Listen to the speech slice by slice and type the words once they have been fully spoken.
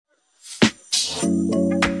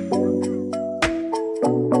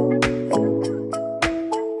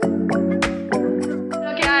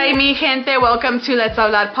gente, welcome to Let's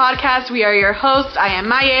Hablar podcast. We are your hosts. I am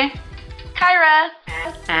Maye, Kyra,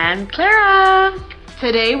 and Clara.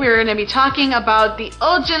 Today we're going to be talking about the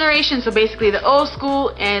old generation, so basically the old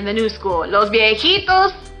school and the new school. Los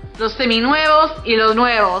viejitos, los seminuevos, y los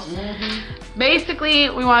nuevos. Basically,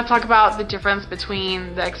 we want to talk about the difference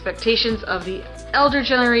between the expectations of the elder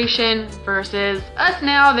generation versus us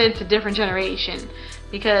now that it's a different generation.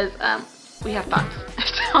 Because we have thoughts.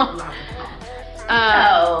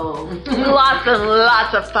 Lots and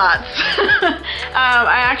lots of thoughts.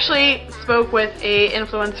 I actually spoke with a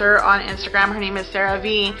influencer on Instagram. Her name is Sarah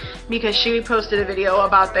V, because she posted a video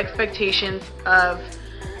about the expectations of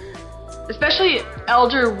especially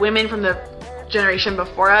elder women from the generation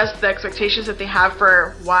before us, the expectations that they have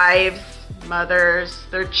for wives, mothers,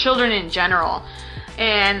 their children in general.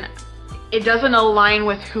 And it doesn't align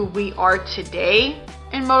with who we are today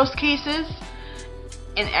in most cases.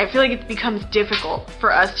 And I feel like it becomes difficult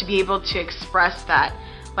for us to be able to express that.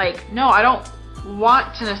 Like, no, I don't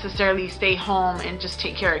want to necessarily stay home and just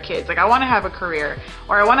take care of kids. Like, I want to have a career,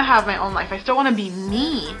 or I want to have my own life. I still want to be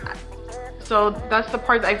me. So that's the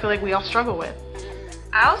part that I feel like we all struggle with.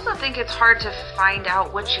 I also think it's hard to find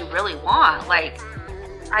out what you really want. Like,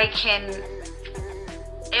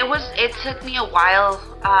 it took me a while,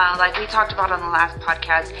 like we talked about on the last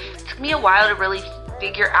podcast, it took me a while to really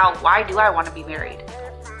figure out, why do I want to be married?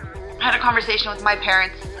 I had a conversation with my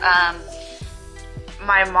parents.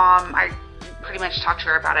 My mom, I pretty much talked to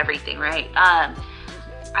her about everything, right?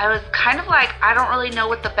 I was kind of like, I don't really know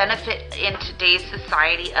what the benefit in today's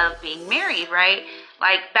society of being married, right?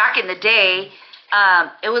 Like, back in the day,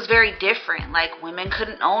 it was very different. Like, women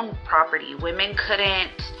couldn't own property. Women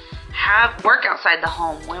couldn't have work outside the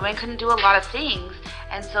home. Women couldn't do a lot of things.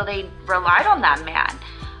 And so they relied on that man.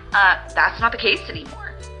 That's not the case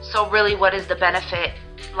anymore. So really, what is the benefit,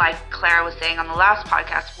 like Clara was saying on the last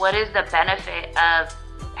podcast, what is the benefit of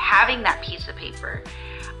having that piece of paper?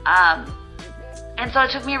 And so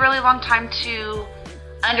it took me a really long time to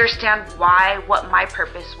understand what my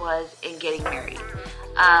purpose was in getting married.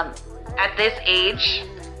 At this age,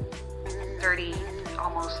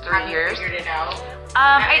 almost 30 years. Figured it out?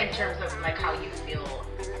 In terms of like how you feel?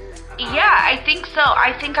 Yeah, I think so.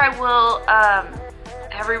 I think I will.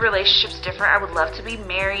 Every relationship's different. I would love to be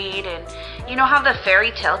married and, have the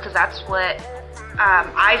fairy tale, because that's what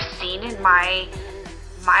I've seen in my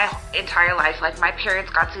entire life. Like, my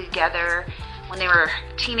parents got together when they were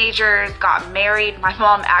teenagers, got married. My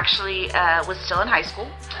mom actually was still in high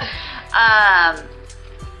school.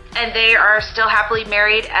 And they are still happily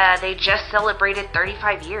married. They just celebrated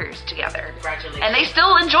 35 years together. Congratulations. And they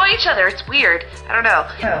still enjoy each other. It's weird. I don't know.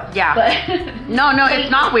 Yeah. But no,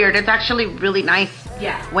 it's not weird. It's actually really nice.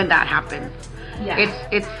 Yeah. When that happens. Yeah.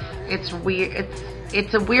 It's weird.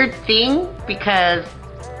 It's a weird thing because,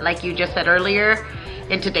 like you just said earlier,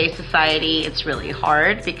 in today's society, it's really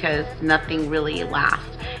hard because nothing really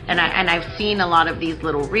lasts. And I've seen a lot of these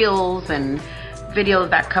little reels and videos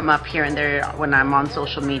that come up here and there when I'm on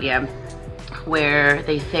social media, where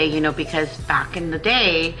they say, because back in the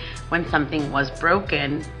day when something was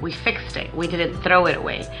broken, we fixed it. We didn't throw it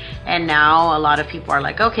away. And now a lot of people are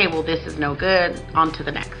like, okay, well, this is no good, on to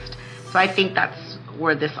the next. So I think that's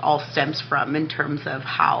where this all stems from in terms of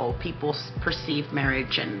how people perceive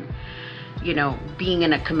marriage and, being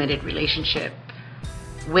in a committed relationship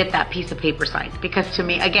with that piece of paper signed. Because to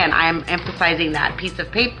me, again, I am emphasizing that piece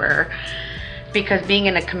of paper, because being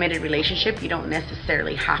in a committed relationship, you don't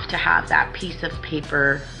necessarily have to have that piece of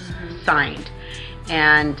paper signed.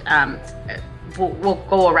 And we'll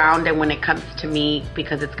go around, and when it comes to me,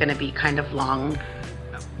 because it's going to be kind of long,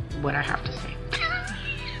 what I have to say.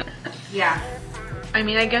 Yeah. I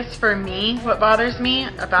mean, I guess for me, what bothers me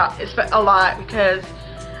about it's a lot, because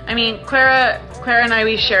Clara and I,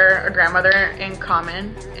 we share a grandmother in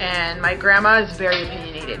common, and my grandma is very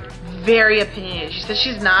opinionated. Very opinionated. She says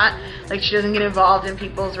she's not, like, she doesn't get involved in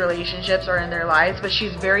people's relationships or in their lives, but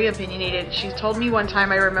she's very opinionated. She's told me one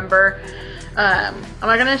time, I remember, I'm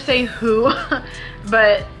not gonna say who,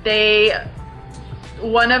 but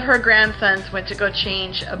one of her grandsons went to go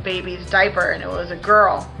change a baby's diaper, and it was a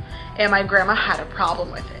girl, and my grandma had a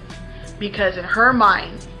problem with it, because in her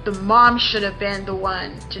mind, the mom should have been the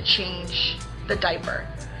one to change the diaper.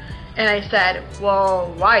 And I said,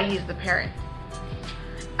 well, why? He's the parent.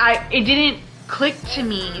 It didn't click to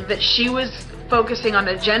me that she was focusing on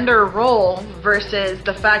a gender role versus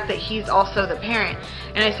the fact that he's also the parent.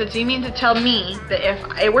 And I said, so you mean to tell me that if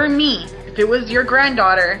it were me, if it was your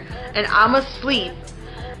granddaughter, and I'm asleep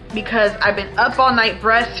because I've been up all night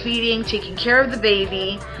breastfeeding, taking care of the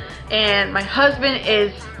baby, and my husband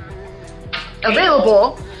is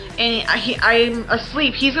available, and I'm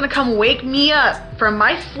asleep. He's gonna come wake me up from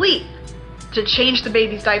my sleep to change the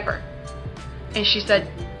baby's diaper. And she said,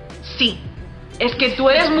 sí. Es que tú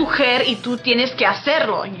eres mujer y tú tienes que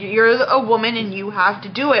hacerlo. You're a woman and you have to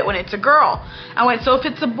do it when it's a girl. I went, so if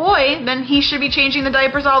it's a boy, then he should be changing the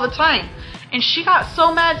diapers all the time. And she got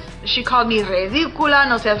so mad. She called me ridícula,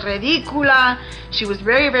 no seas ridícula. She was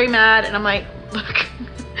very, very mad. And I'm like, look,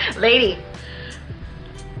 lady,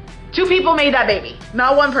 2 people made that baby.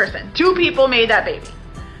 Not 1 person. 2 people made that baby.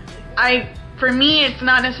 For me, it's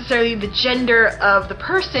not necessarily the gender of the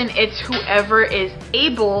person. It's whoever is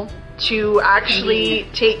able to actually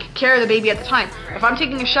take care of the baby at the time. If I'm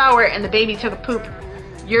taking a shower and the baby took a poop,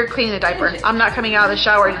 you're cleaning the diaper. I'm not coming out of the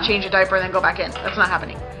shower to change a diaper and then go back in. That's not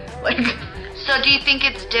happening. So do you think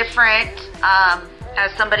it's different,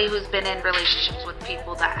 as somebody who's been in relationships with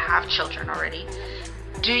people that have children already,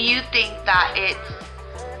 do you think that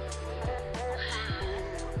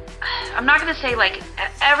I'm not going to say like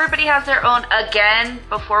everybody has their own, again,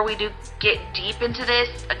 before we do get deep into this,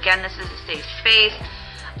 again, this is a safe space.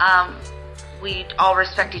 We all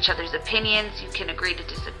respect each other's opinions. You can agree to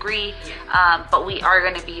disagree, but we are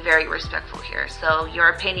going to be very respectful here. So your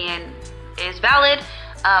opinion is valid.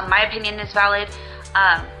 My opinion is valid.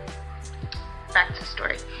 Back to the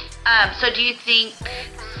story. So do you think,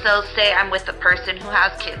 so say I'm with a person who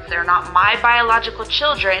has kids. They're not my biological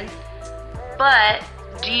children, but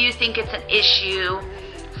do you think it's an issue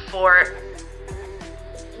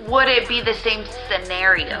would it be the same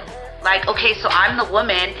scenario? Like, okay, so I'm the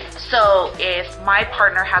woman, so if my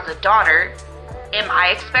partner has a daughter, am I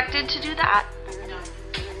expected to do that? No.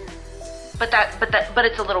 But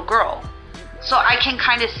it's a little girl. So I can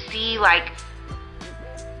kind of see like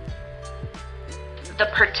the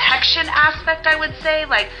protection aspect, I would say,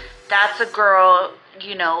 like that's a girl,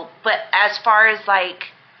 but as far as like,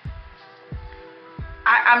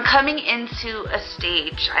 I'm coming into a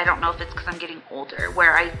stage, I don't know if it's because I'm getting older,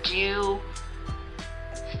 where I do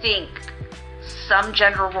think some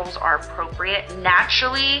gender roles are appropriate.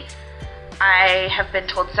 Naturally, I have been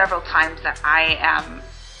told several times that I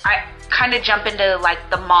kind of jump into like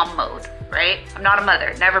the mom mode, right? I'm not a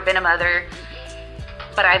mother, never been a mother,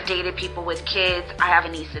 but I've dated people with kids. I have a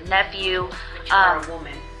niece and nephew. But you are a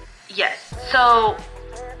woman. Yes. So,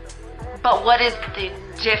 but what is the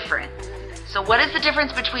difference? So what is the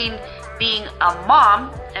difference between being a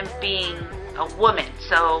mom and being a woman?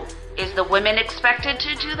 So is the women expected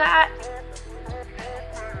to do that?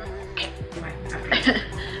 Okay.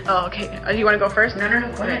 Oh, okay. Do you want to go first? No,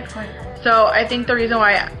 go ahead. So I think the reason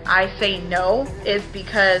why I say no is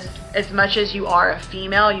because as much as you are a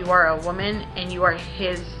female, you are a woman, and you are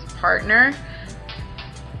his partner,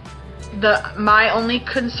 my only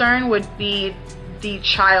concern would be the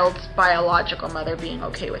child's biological mother being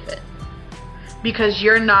okay with it. Because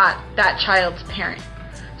you're not that child's parent.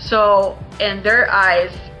 So in their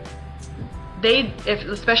eyes,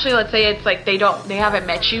 especially let's say it's like they haven't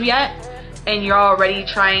met you yet, and you're already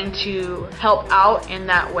trying to help out in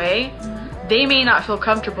that way, they may not feel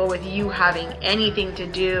comfortable with you having anything to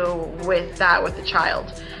do with the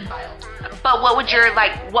child. But what would your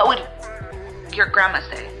grandma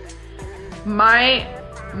say? My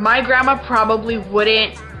grandma probably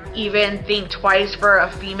wouldn't even think twice for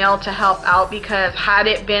a female to help out, because had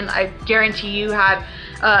it been, I guarantee you, had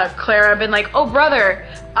Clara been like, oh brother,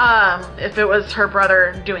 if it was her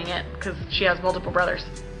brother doing it, because she has multiple brothers,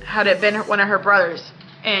 had it been one of her brothers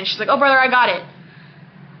and she's like, oh brother, I got it,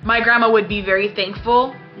 my grandma would be very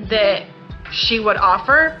thankful that she would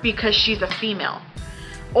offer, because she's a female.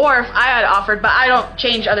 Or if I had offered, but I don't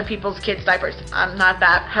change other people's kids' diapers, I'm not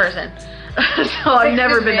that person. So I've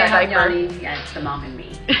never been that diaper. Yeah, it's the mom and me.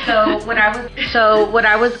 So what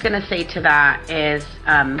I was gonna say to that is,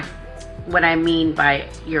 what I mean by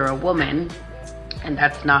you're a woman, and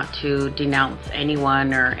that's not to denounce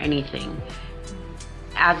anyone or anything.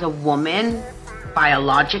 As a woman,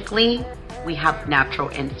 biologically, we have natural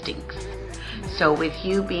instincts. So with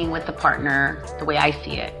you being with a partner, the way I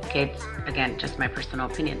see it, okay, it's again just my personal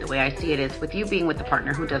opinion, the way I see it is with you being with a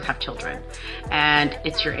partner who does have children, and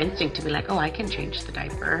it's your instinct to be like, oh, I can change the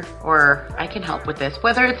diaper, or I can help with this,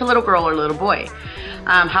 whether it's a little girl or a little boy.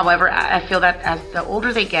 However, I feel that as the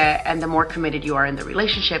older they get and the more committed you are in the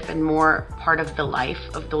relationship and more part of the life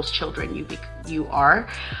of those children you are,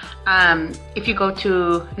 if you go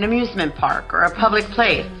to an amusement park or a public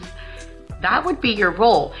place, that would be your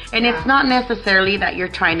role. And it's not necessarily that you're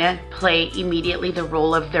trying to play immediately the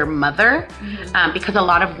role of their mother, because a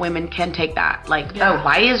lot of women can take that. Like, oh,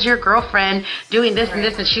 why is your girlfriend doing this and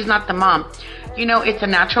this and she's not the mom? it's a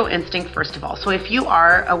natural instinct, first of all. So if you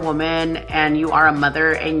are a woman and you are a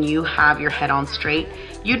mother and you have your head on straight,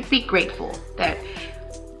 you'd be grateful that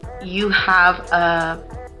you have a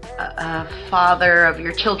father of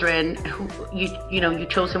your children who you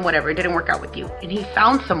chose him, whatever, it didn't work out with you, and he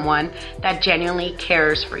found someone that genuinely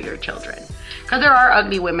cares for your children. Because there are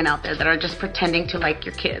ugly women out there that are just pretending to like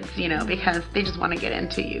your kids, because they just want to get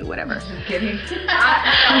into you, whatever. Just kidding.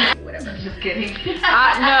 Whatever. Just kidding.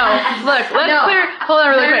 No. Look, hold on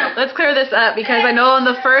really quick. Let's clear this up, because I know in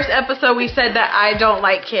the first episode we said that I don't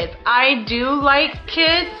like kids. I do like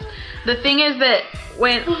kids. The thing is that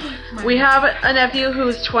when we have a nephew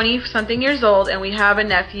who's 20-something years old, and we have a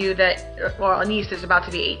nephew a niece is about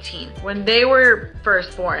to be 18. When they were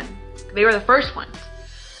first born, they were the first ones.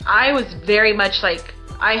 I was very much like,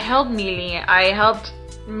 I held Mealy. I helped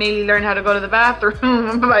Mealy learn how to go to the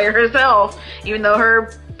bathroom by herself, even though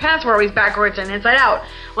her pants were always backwards and inside out.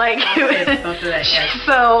 Like, Don't do that yet.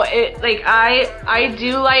 So I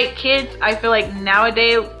do like kids. I feel like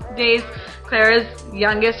nowadays Clara's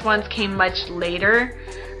youngest ones came much later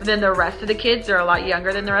than the rest of the kids. They're a lot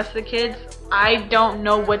younger than the rest of the kids. I don't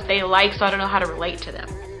know what they like, so I don't know how to relate to them.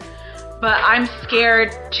 But I'm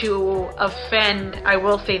scared to offend. I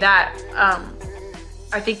will say that.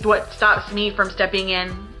 I think what stops me from stepping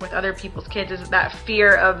in with other people's kids is that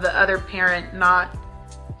fear of the other parent not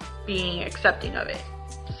being accepting of it.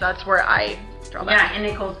 So that's where I draw that. Yeah, and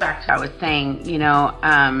it goes back to I was saying,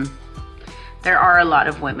 there are a lot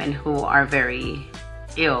of women who are very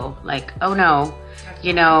ill. Like, oh no,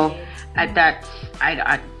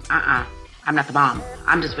 I'm not the mom.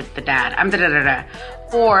 I'm just with the dad. I'm da-da-da-da.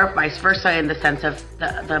 Or vice versa, in the sense of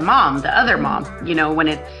the mom, the other mom, when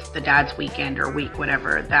it's the dad's weekend or week,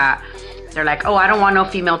 whatever, that they're like, oh, I don't want no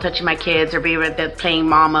female touching my kids or playing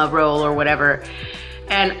mama role or whatever.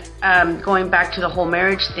 And going back to the whole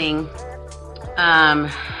marriage thing,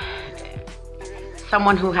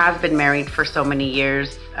 someone who has been married for so many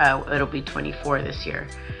years, it'll be 24 this year.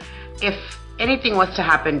 If anything was to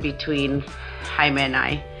happen between Jaime and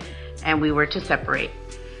I, and we were to separate,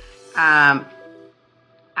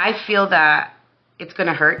 I feel that it's going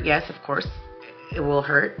to hurt. Yes, of course, it will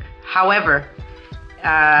hurt. However,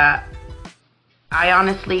 I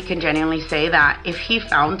honestly can genuinely say that if he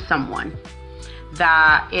found someone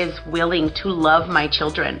that is willing to love my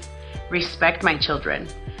children, respect my children,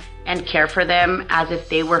 and care for them as if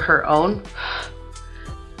they were her own,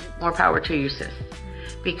 more power to you, sis.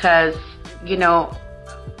 Because,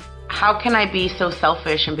 how can I be so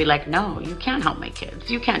selfish and be like, no, you can't help my kids.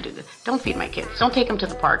 You can't do this. Don't feed my kids. Don't take them to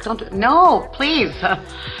the park. No, please.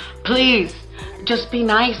 Please. Just be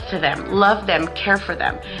nice to them. Love them. Care for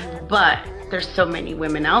them. But there's so many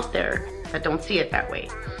women out there that don't see it that way.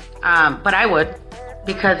 But I would,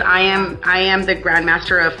 because I am the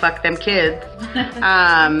grandmaster of fuck them kids.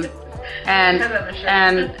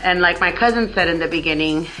 And like my cousin said in the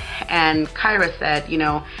beginning, and Kyra said,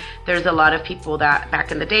 there's a lot of people that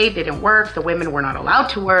back in the day didn't work. The women were not allowed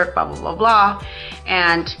to work, blah, blah, blah, blah.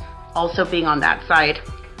 And also being on that side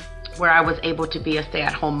where I was able to be a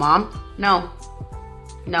stay-at-home mom. No,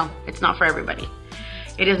 it's not for everybody.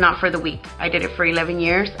 It is not for the weak. I did it for 11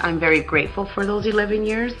 years. I'm very grateful for those 11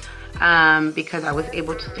 years because I was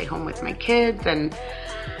able to stay home with my kids and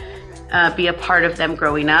be a part of them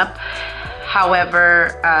growing up.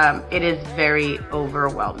 However, it is very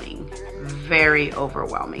overwhelming. Very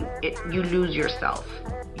overwhelming. You lose yourself.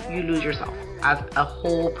 You lose yourself as a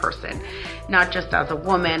whole person, not just as a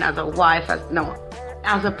woman, as a wife,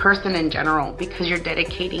 as a person in general, because you're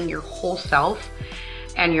dedicating your whole self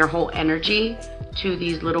and your whole energy to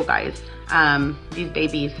these little guys, these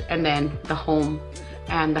babies, and then the home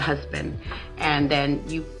and the husband, and then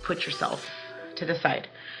you put yourself to the side.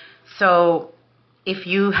 So if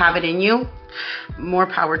you have it in you, more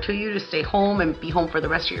power to you to stay home and be home for the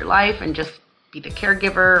rest of your life and just be the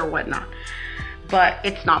caregiver or whatnot. But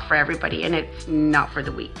it's not for everybody, and it's not for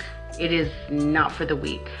the weak. It is not for the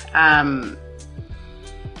weak. I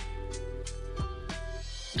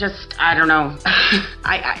don't know.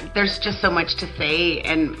 There's just so much to say,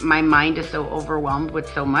 and my mind is so overwhelmed with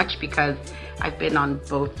so much because I've been on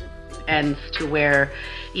both ends, to where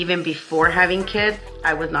even before having kids,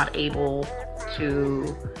 I was not able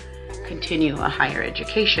to continue a higher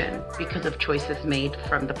education because of choices made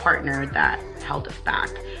from the partner that held us back.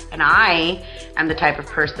 And I am the type of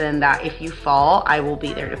person that if you fall, I will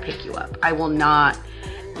be there to pick you up. I will not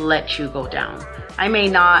let you go down. I may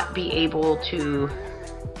not be able to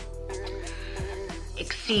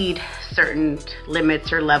exceed certain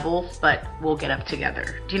limits or levels, but we'll get up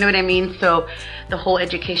together. Do you know what I mean? So the whole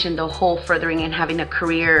education, the whole furthering and having a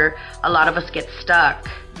career, a lot of us get stuck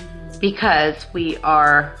because we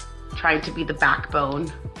are trying to be the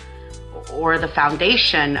backbone or the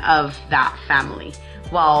foundation of that family,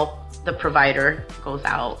 while the provider goes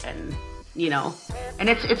out and, you know, and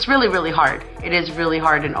it's really, really hard. It is really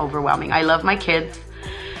hard and overwhelming. I love my kids.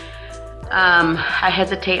 I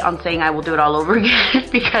hesitate on saying I will do it all over again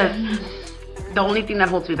because the only thing that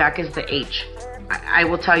holds me back is the age. I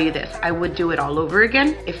will tell you this, I would do it all over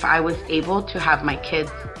again if I was able to have my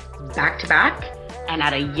kids back to back and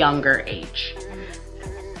at a younger age.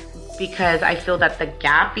 Because I feel that the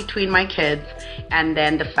gap between my kids and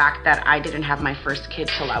then the fact that I didn't have my first kid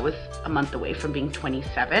till I was a month away from being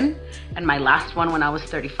 27 and my last one when I was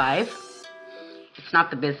 35, it's not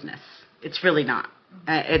the business. It's really not.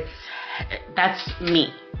 That's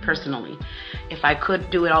me personally. If I could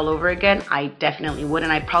do it all over again, I definitely would,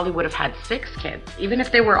 and I probably would have had 6 kids, even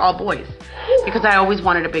if they were all boys, because I always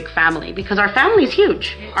wanted a big family, because our family is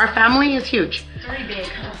huge. Our family is huge. It's pretty big.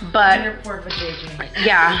 But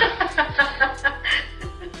yeah.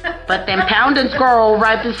 But then pounding's girl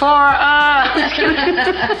right before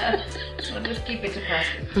We'll just keep it to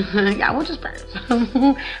practice. yeah, we'll just practice.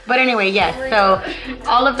 But anyway, yes. So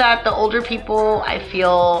all of that, the older people, I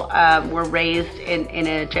feel, were raised in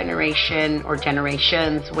a generation or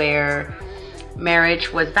generations where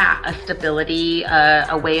marriage was that, a stability,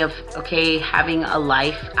 a way of, okay, having a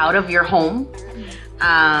life out of your home,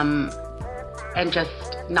 and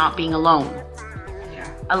just not being alone.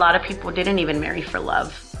 Yeah. A lot of people didn't even marry for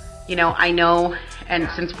love. You know, I know, and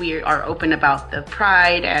since we are open about the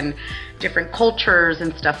pride and different cultures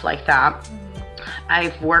and stuff like that,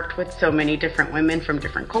 I've worked with so many different women from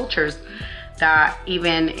different cultures that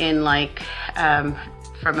even in like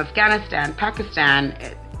from Afghanistan, Pakistan,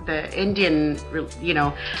 the Indian, you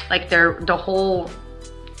know, like they're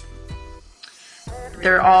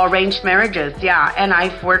all arranged marriages. Yeah. And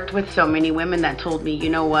I've worked with so many women that told me, you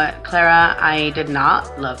know what, Clara, I did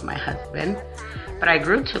not love my husband, but I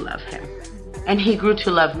grew to love him and he grew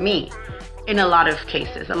to love me. In a lot of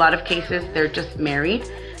cases, they're just married,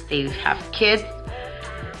 they have kids,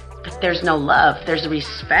 but there's no love. There's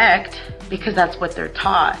respect, because that's what they're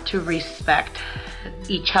taught, to respect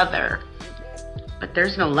each other. But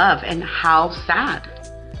there's no love, and how sad.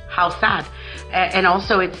 And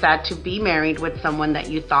also it's sad to be married with someone that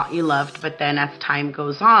you thought you loved, but then as time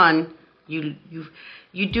goes on, you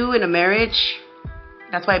do in a marriage.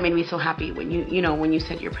 That's why it made me so happy when you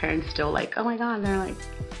said your parents still like, oh my God, they're like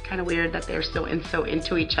kind of weird that they're still so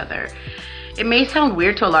into each other. It may sound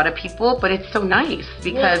weird to a lot of people, but it's so nice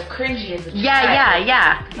because it's cringy as a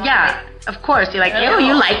yeah. Of course, you're like, ew,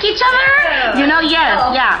 you like each other? You know,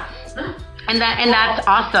 yes, yeah. And that's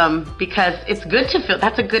awesome because it's good to feel.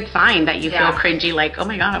 That's a good sign that you feel cringy, like, oh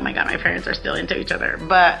my God, my parents are still into each other.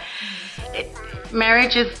 But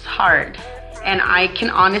marriage is hard. And I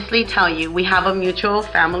can honestly tell you, we have a mutual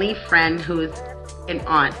family friend who's an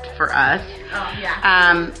aunt for us. Oh, yeah.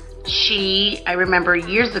 I remember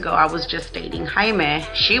years ago, I was just dating Jaime.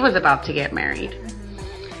 She was about to get married.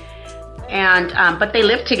 And, but they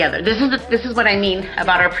lived together. This is what I mean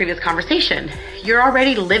about our previous conversation. You're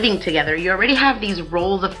already living together. You already have these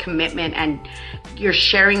roles of commitment and you're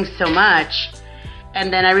sharing so much.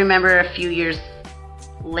 And then I remember a few years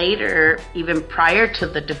later, even prior to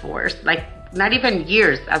the divorce, like, not even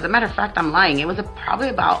years. As a matter of fact, I'm lying. It was probably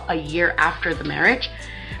about a year after the marriage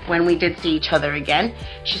when we did see each other again.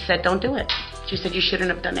 She said, don't do it. She said, you shouldn't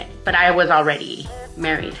have done it. But I was already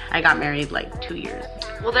married. I got married like 2 years.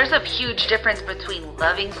 Well, there's a huge difference between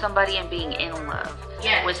loving somebody and being in love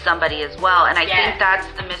with somebody as well. And I think that's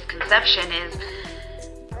the misconception is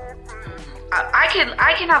I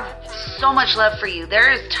can have so much love for you.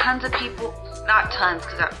 There is tons of people, not tons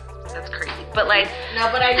because that's crazy, but like, no,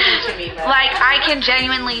 but I know what you mean. Like, I can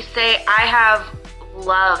genuinely say I have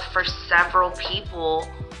love for several people,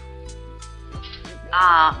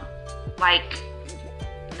 like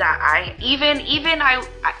that.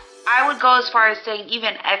 I would go as far as saying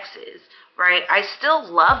even exes, right? I still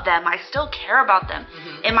love them. I still care about them.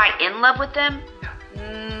 Mm-hmm. Am I in love with them?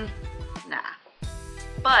 No. Nah.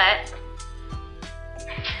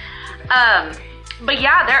 But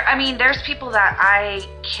yeah, there's people that I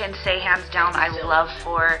can say hands down I love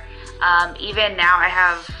for. Even now I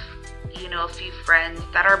have, a few friends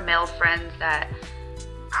that are male friends that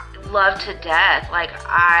I love to death. Like,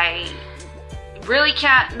 I really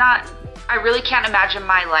can't imagine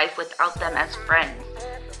my life without them as friends.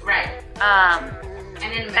 Right.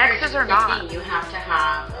 And in exes or not, you have to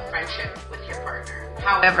have a friendship with your partner.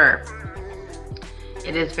 However,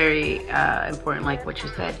 it is very important, like what you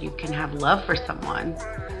said, you can have love for someone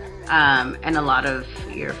and a lot of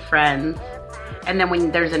your friends. And then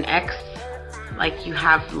when there's an ex, like you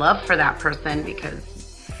have love for that person, because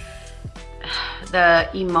the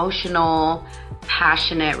emotional,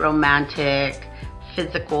 passionate, romantic,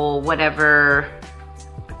 physical, whatever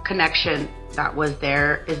connection that was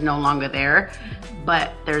there is no longer there,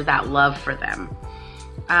 but there's that love for them.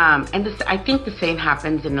 And this, I think the same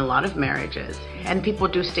happens in a lot of marriages, and people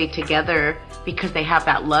do stay together because they have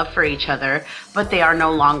that love for each other, but they are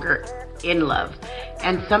no longer in love.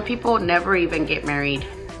 And some people never even get married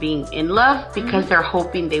being in love because they're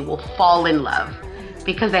hoping they will fall in love,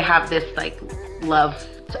 because they have this like love,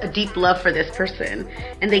 a deep love for this person,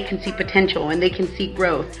 and they can see potential and they can see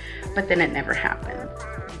growth, but then it never happens.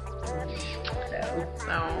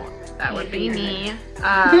 So that would be me,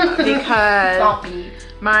 because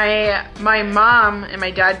my mom and my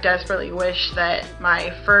dad desperately wish that my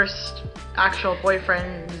first actual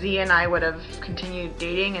boyfriend Z and I would have continued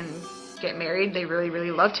dating and get married. They really, really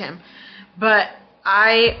loved him. But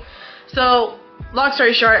so long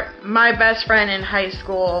story short, my best friend in high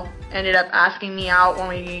school ended up asking me out when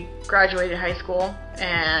we graduated high school,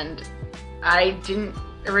 and I didn't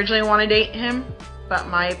originally want to date him, but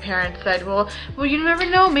my parents said, well, you never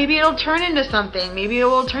know, maybe it'll turn into something. Maybe it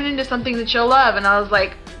will turn into something that you'll love. And I was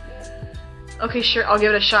like, okay, sure, I'll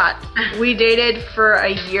give it a shot. We dated for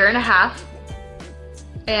a year and a half,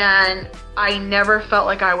 and I never felt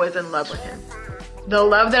like I was in love with him. The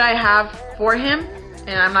love that I have for him,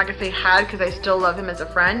 and I'm not going to say had, because I still love him as a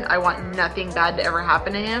friend. I want nothing bad to ever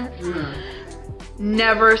happen to him.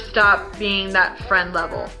 Never stopped being that friend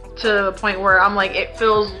level, to the point where I'm like, it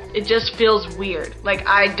just feels weird. Like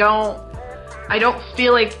I don't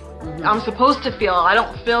feel like I'm supposed to feel. I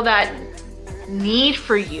don't feel that need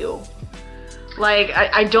for you. Like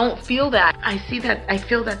I don't feel that. I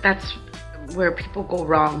feel that that's where people go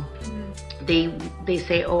wrong. They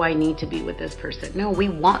say, oh, I need to be with this person. No, we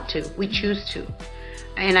want to. We choose to.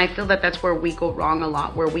 And I feel that that's where we go wrong a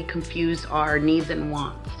lot, where we confuse our needs and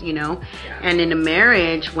wants, you know? Yeah. And in a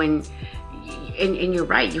marriage, and you're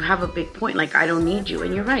right, you have a big point, like, I don't need you.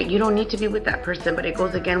 And you're right, you don't need to be with that person, but it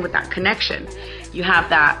goes again with that connection. You have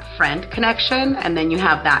that friend connection, and then you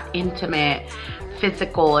have that intimate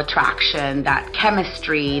physical attraction, that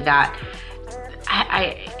chemistry, that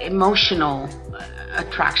emotional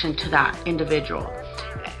attraction to that individual.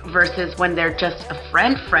 Versus when they're just a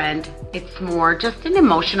friend, it's more just an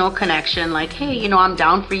emotional connection, like, hey, you know, I'm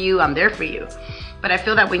down for you, I'm there for you. But I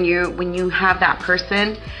feel that when you have that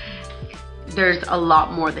person, there's a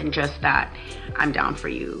lot more than just that I'm down for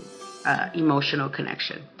you emotional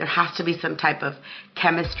connection. There has to be some type of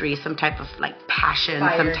chemistry, some type of like passion,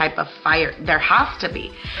 some type of fire. There has to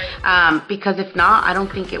be. Because if not, I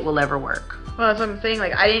don't think it will ever work. Well, that's what I'm saying.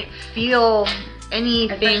 Like, I didn't feel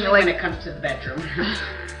anything. Especially like when it comes to the bedroom.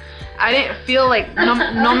 I didn't feel like no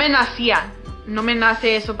me nace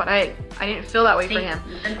eso para él. I didn't feel that way for him.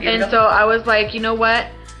 And so I was like, you know what?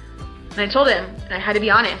 And I told him, and I had to be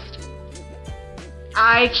honest.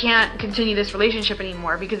 I can't continue this relationship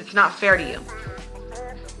anymore because it's not fair to you.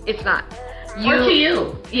 It's not. Or to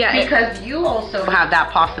you. Yeah. Because you also have that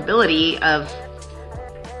possibility of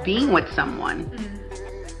being with someone.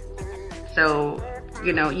 So,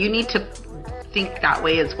 you know, you need to think that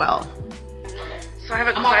way as well. So I have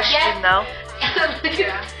a question though.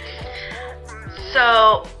 Yeah.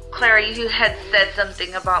 So, Clara, you had said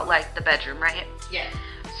something about like the bedroom, right? Yes.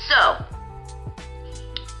 So,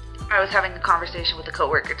 I was having a conversation with a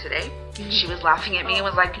coworker today. She was laughing at me and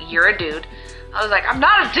was like, "You're a dude." I was like, "I'm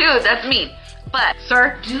not a dude. That's mean." But,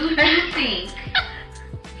 sir, do you think?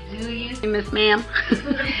 Miss Ma'am?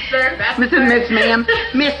 Sir, Miss Ma'am?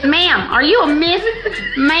 Miss Ma'am? Are you a Miss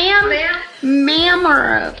Ma'am? Ma'am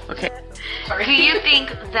or a... Okay. Sorry. Do you think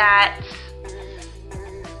that,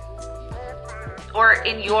 or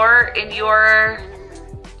in your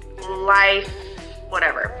life,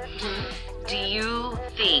 whatever, do you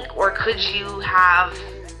think, or could you have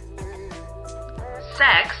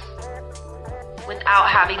sex without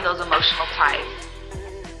having those emotional ties?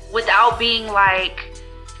 Without being like,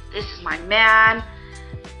 this is my man,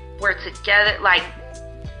 we're together, like,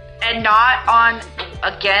 and not on,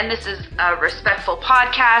 again, this is a respectful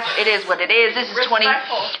podcast, it is what it is, this is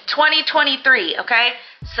 2023, okay?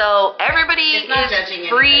 So everybody is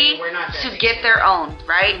free to get their own,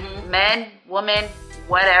 right? Men, women,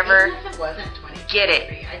 whatever, get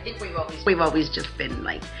it. I think we've always just been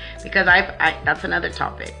like, because that's another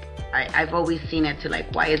topic. I've always seen it to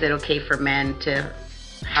like, why is it okay for men to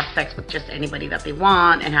have sex with just anybody that they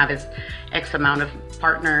want and have X amount of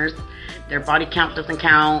partners? Their body count doesn't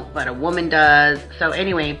count, but a woman does. So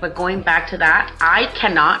anyway, but going back to that, I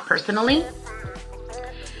cannot personally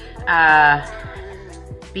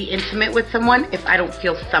be intimate with someone if I don't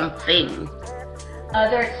feel something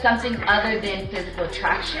something other than physical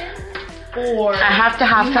attraction? Or I have to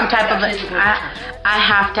have some type of physical attraction? I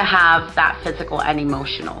have to have that physical and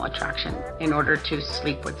emotional attraction in order to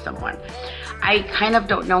sleep with someone. I kind of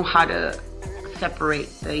don't know how to separate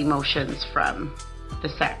the emotions from the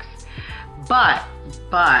sex. But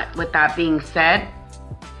with that being said,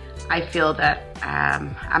 I feel that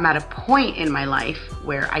I'm at a point in my life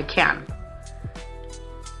where I can.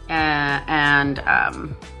 And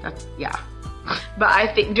that's, yeah.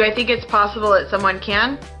 But do I think it's possible that someone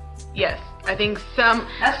can? Yes. I think someone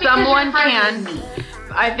can.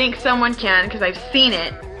 I think someone can because I've seen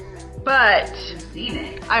it. But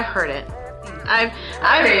I've heard it. I've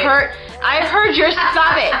heard your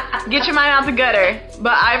stop it. Get your mind out the gutter.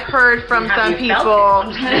 But I've heard from some people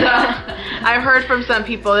I've heard from some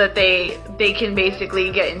people that they can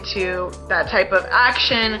basically get into that type of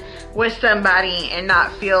action with somebody and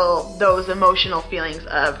not feel those emotional feelings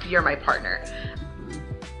of you're my partner.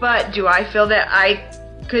 But do I feel that I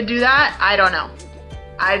could do that? I don't know.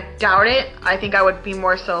 I doubt it. I think I would be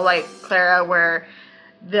more so like Clara, where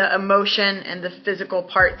the emotion and the physical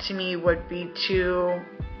part to me would be too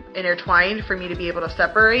intertwined for me to be able to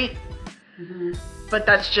separate. Mm-hmm. But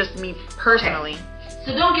that's just me personally. Okay.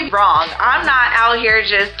 So don't get me wrong. I'm not out here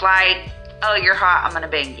just like, oh, you're hot, I'm gonna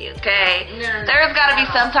bang you, okay? No. There's gotta be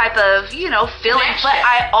some type of, feeling. But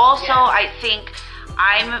I think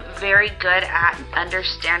I'm very good at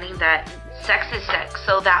understanding that sex is sex.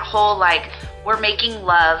 So that whole we're making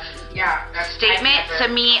love statement to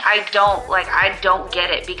me, I don't get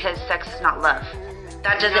it because sex is not love.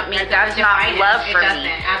 That doesn't mean that's not love for me.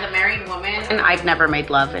 As a married woman, and I've never made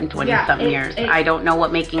love in 20-something years. I don't know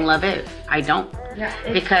what making love is. I don't.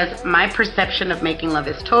 Because my perception of making love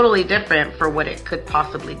is totally different for what it could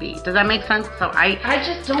possibly be. Does that make sense? So I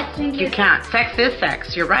just don't think you can't. Sex is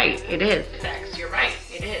sex. You're right. It is sex. You're right.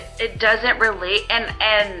 It is. It doesn't relate, and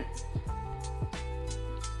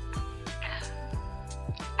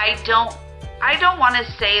I don't want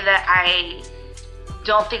to say that I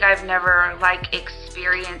don't think I've never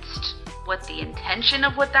experienced what the intention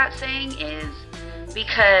of what that saying is,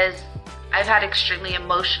 because I've had extremely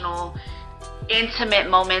emotional, intimate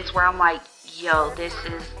moments where I'm like, yo, this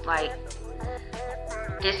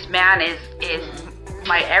man is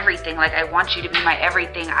my everything. I want you to be my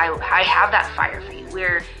everything. I have that fire for you.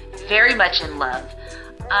 We're very much in love.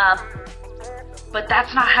 But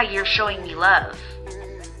that's not how you're showing me love.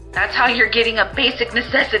 That's how you're getting a basic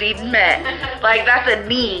necessity met. That's a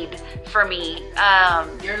need for me.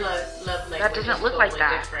 Your love that doesn't look totally like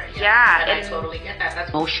that. Different. Yeah, and I totally get that.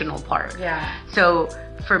 That's the emotional part. Yeah. So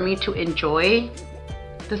for me to enjoy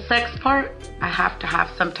the sex part, I have to have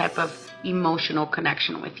some type of emotional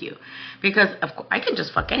connection with you, because I can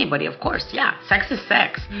just fuck anybody, of course. Yeah, sex is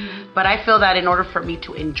sex. Mm-hmm. But I feel that in order for me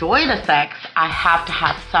to enjoy the sex, I have to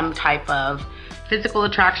have some type of physical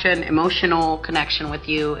attraction, emotional connection with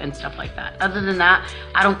you, and stuff like that. Other than that,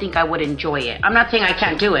 I don't think I would enjoy it. I'm not saying I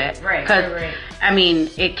can't do it, because I mean,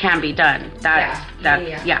 it can be done.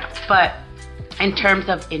 That's But in terms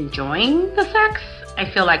of enjoying the sex, I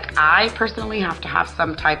feel like I personally have to have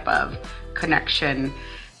some type of connection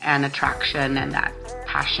and attraction and that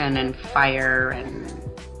passion and fire and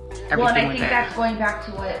everything. Well, and I think that's going back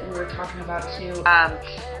to what we were talking about too.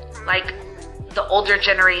 The older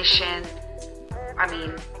generation. I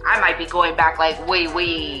mean, I might be going back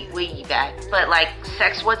way back, but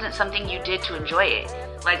sex wasn't something you did to enjoy it.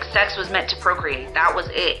 Sex was meant to procreate. That was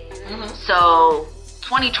it. Mm-hmm. So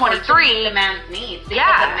 2023, the man's needs. Because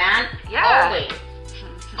the man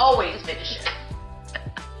always finishes.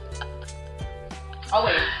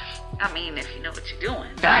 Always. I mean, if you know what you're doing.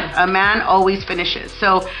 A man always finishes.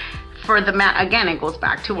 So for the man, again, it goes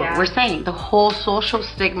back to what we're saying. The whole social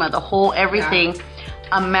stigma, the whole everything. Yeah.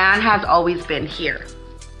 A man has always been here.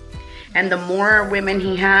 And the more women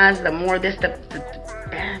he has, the more the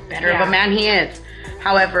better of a man he is.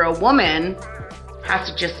 However, a woman has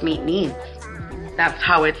to just meet needs. That's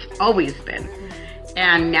how it's always been.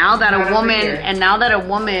 And now that a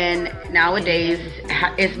woman nowadays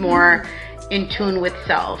is more in tune with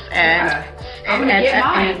self, and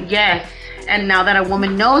yes, and now that a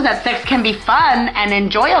woman knows that sex can be fun and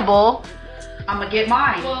enjoyable, I'm gonna get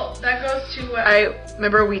mine. Well, that goes to what I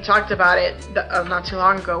remember we talked about it not too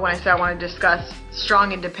long ago when I said I want to discuss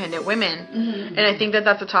strong, independent women. Mm-hmm. And I think that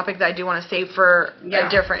that's a topic that I do want to save for a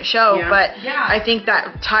different show. Yeah. But I think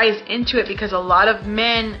that ties into it because a lot of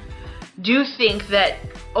men do think that,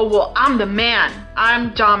 oh, well, I'm the man.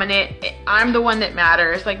 I'm dominant. I'm the one that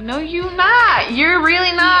matters. No, you're not. You're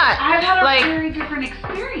really not. I've had a very different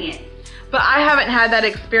experience. But I haven't had that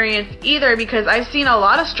experience either because I've seen a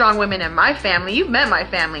lot of strong women in my family. You've met my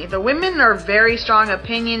family. The women are very strong,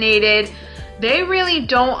 opinionated. They really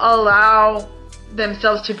don't allow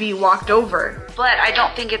themselves to be walked over. But I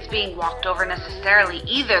don't think it's being walked over necessarily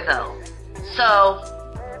either, though. So,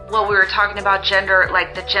 what we were talking about gender,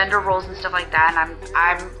 like the gender roles and stuff like that, and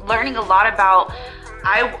I'm learning a lot about.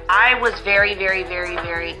 I was very, very, very,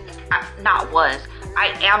 very, I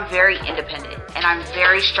am very independent, and I'm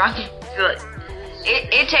very strong.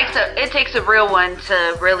 It takes a real one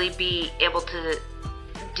to really be able to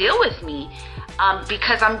deal with me.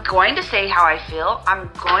 Because I'm going to say how I feel. I'm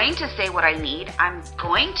going to say what I need. I'm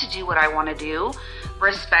going to do what I want to do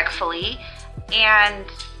respectfully. And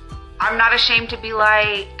I'm not ashamed to be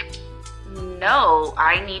like, no,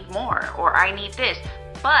 I need more or I need this.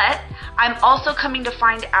 But I'm also coming to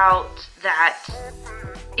find out that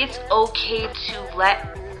it's okay to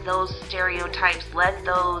let those stereotypes, let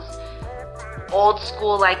those old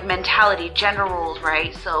school like mentality, gender roles,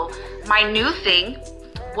 right? So my new thing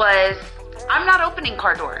was I'm not opening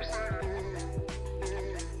car doors.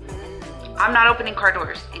 I'm not opening car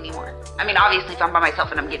doors anymore. I mean, obviously, if I'm by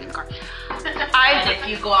myself and I'm getting in the car. And if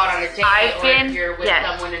you go out on a date if you're with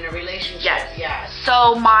someone in a relationship. Yes.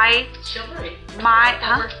 So I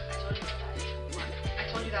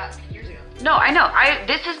told you that years ago. No, I know.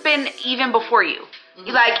 This has been even before you. Mm-hmm.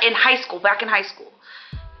 Like in high school, back in high school.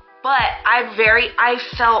 But I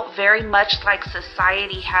felt very much like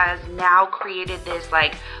society has now created this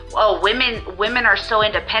like, oh, women are so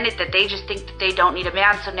independent that they just think that they don't need a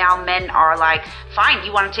man. So now men are like, fine,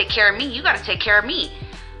 you want to take care of me? You got to take care of me.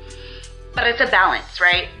 But it's a balance,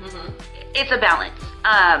 right? Mm-hmm. It's a balance.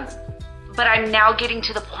 But I'm now getting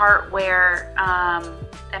to the part where,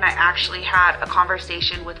 and I actually had a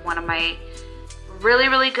conversation with one of my really,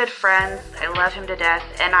 really good friends. I love him to death.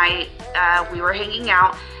 And we were hanging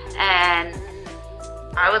out. And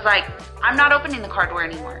I was like, I'm not opening the car door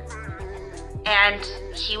anymore. And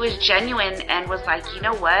he was genuine and was like, you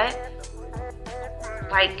know what?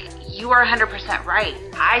 Like, you are 100% right.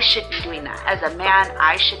 I should be doing that. As a man,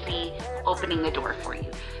 I should be opening the door for you.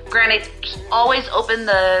 Granted, he always opened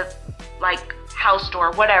the, like, house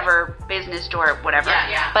door, whatever, business door, whatever.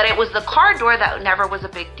 Yeah. But it was the car door that never was a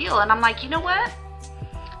big deal. And I'm like, you know what?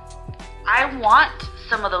 I want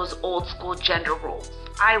some of those old school gender roles.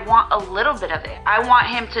 I want a little bit of it. I want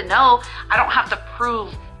him to know I don't have to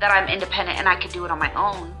prove that I'm independent and I can do it on my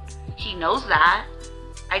own. He knows that.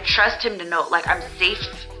 I trust him to know, like, I'm safe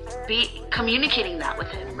communicating that with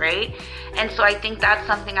him, right? And so I think that's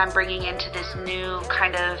something I'm bringing into this new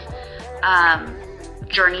kind of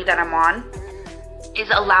journey that I'm on, is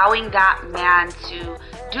allowing that man to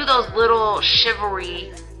do those little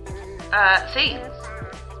chivalry things.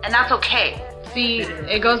 And that's okay. See,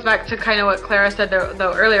 it goes back to kind of what Clara said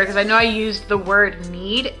though earlier, because I know I used the word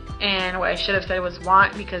need, and what I should have said was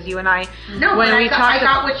want, because you and I, I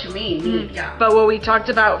got what you mean. Need, yeah. But what we talked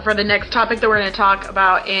about for the next topic that we're going to talk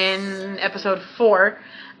about in episode 4,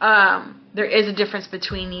 there is a difference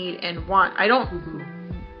between need and want. I don't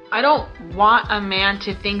want a man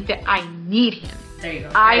to think that I need him. There you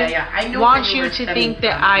go. I want you to think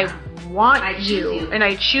that I want you, and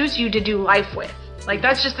I choose you to do life with. Like,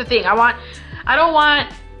 that's just the thing. I don't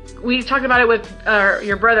want, we talked about it with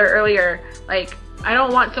your brother earlier, like, I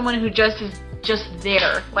don't want someone who just is just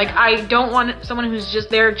there. Like, I don't want someone who's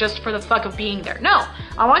just there just for the fuck of being there. No,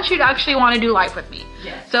 I want you to actually want to do life with me.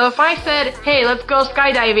 Yes. So if I said, hey, let's go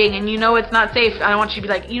skydiving, and you know it's not safe, I don't want you to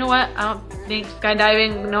be like, you know what, I don't think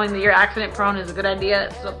skydiving, knowing that you're accident prone, is a good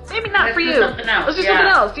idea, so maybe not for you. Let's do something else. Let's do something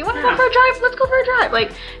else. Do you want to go for a drive? Let's go for a drive.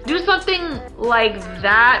 Like, do something like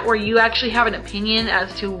that where you actually have an opinion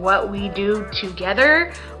as to what we do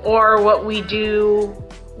together or what we do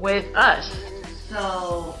with us.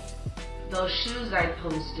 So, those shoes I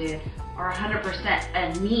posted are 100%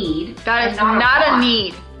 a need. That is not a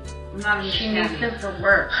need. I'm not understanding. She needs them for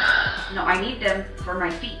work. No, I need them for my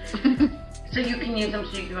feet. So you can use them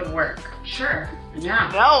so you can go to work. Sure. Yeah.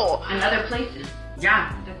 No. And other places.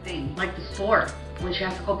 Yeah. The thing. Like the store. When she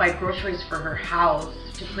has to go buy groceries for her house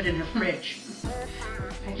to put in her fridge. So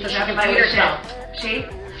she can feed herself.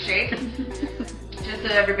 Shake. Just so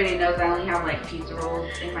everybody knows, I only have like pizza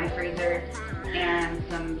rolls in my freezer. And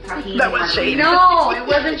some tahini. That was shade. No, it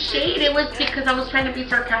wasn't shade. It was because I was trying to be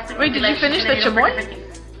sarcastic. Wait, did you finish the chamoy?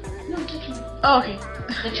 No, chamoy. Oh, okay.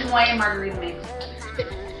 The chamoy and margarita mix.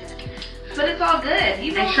 But it's all good.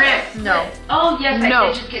 You know, shrimp. No. Oh, yes, no. I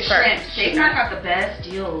did just get shrimp. They've not got the best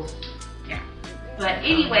deals. Yeah. But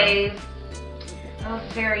anyways, that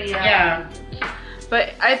was very... yeah.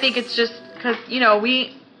 But I think it's just because, you know,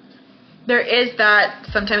 there is that,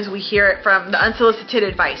 sometimes we hear it from the unsolicited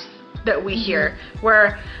advice. that we hear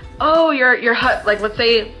where, oh, like, let's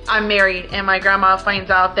say I'm married and my grandma finds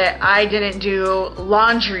out that I didn't do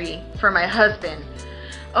laundry for my husband.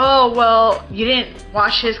 Oh, well, you didn't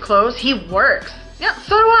wash his clothes. He works. Yeah,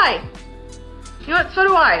 so do I. You know what? So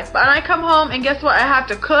do I. But I come home and guess what? I have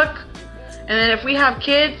to cook. And then if we have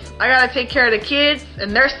kids, I gotta take care of the kids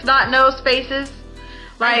and their snot-nosed faces.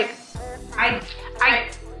 Like,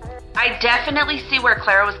 I definitely see where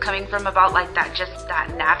Clara was coming from about like that, just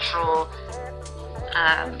that natural,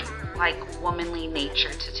 like womanly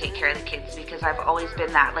nature to take care of the kids, because I've always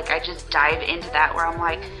been that. Like I just dive into that where I'm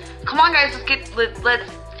like, come on guys,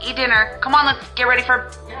 let's eat dinner. Come on, let's get ready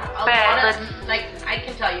for bed. Like I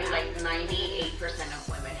can tell you, like 98% of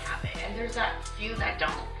women have it, and there's that few that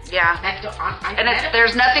don't. Yeah.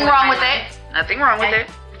 There's nothing wrong with it. Nothing wrong with it.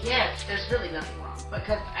 Yes, there's really nothing wrong,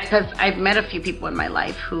 because I've met a few people in my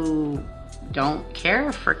life who don't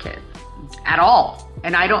care for kids at all,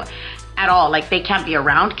 and I don't at all. Like they can't be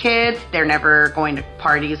around kids. They're never going to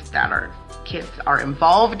parties that our kids are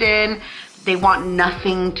involved in. They want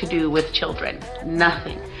nothing to do with children.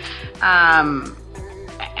 Nothing. And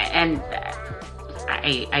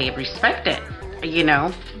I respect it. You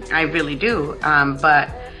know, I really do. But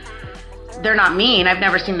they're not mean. I've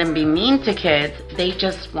never seen them be mean to kids. They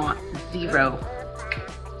just want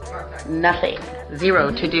nothing, zero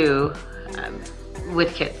to do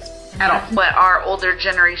with kids at all. That's what our older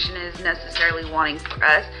generation is necessarily wanting for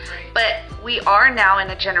us. But we are now in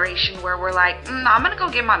a generation where we're like, I'm gonna go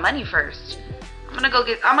get my money first. I'm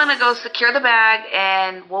gonna go secure the bag,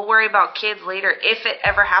 and we'll worry about kids later if it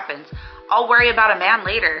ever happens. I'll worry about a man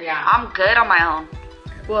later. Yeah. I'm good on my own.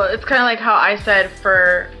 well, it's kind of like how I said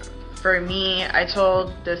for me, I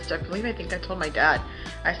told this, I think I told my dad,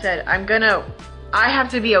 I said, I have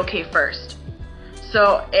to be okay first.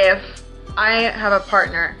 So if I have a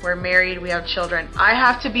partner, we're married, we have children, I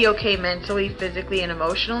have to be okay mentally, physically, and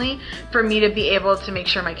emotionally for me to be able to make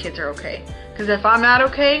sure my kids are okay. Because if I'm not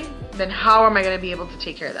okay, then how am I going to be able to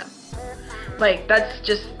take care of them? Like, that's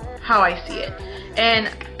just how I see it. And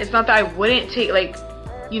it's not that I wouldn't take, like,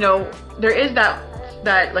 you know, there is that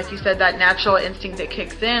like you said, that natural instinct that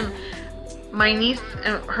kicks in. My niece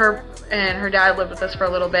and her dad lived with us for a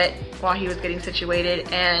little bit while he was getting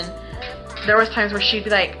situated, and there was times where she'd be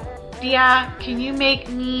like, Tia, can you make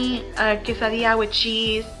me a quesadilla with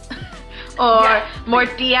cheese? Or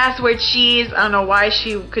mortillas with cheese. I don't know why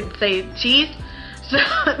she could say cheese. So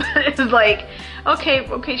it was like,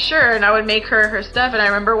 okay, sure. And I would make her stuff. And I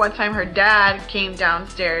remember one time her dad came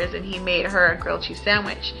downstairs and he made her a grilled cheese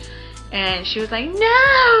sandwich. And she was like,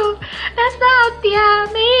 no, that's not how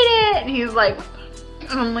Tia made it. And he was like,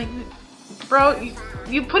 and I'm like, bro,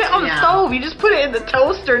 you put it on the stove. You just put it in the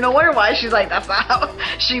toaster. No wonder why she's like, that's not how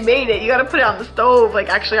she made it. You got to put it on the stove, like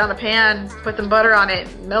actually on the pan, put some butter on it,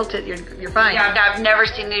 melt it. You're fine. Yeah, I've never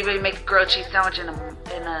seen anybody make a grilled cheese sandwich in a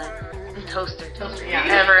toaster.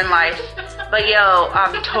 Ever in life. But yo,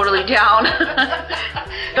 I'm totally down.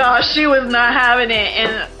 No, she was not having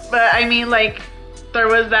it. But I mean, like, there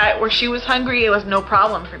was that where she was hungry. It was no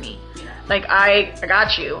problem for me. Yeah. Like, I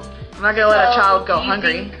got you. I'm not gonna let a child go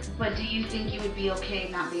hungry. But do you think you would be okay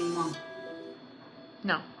not being mom?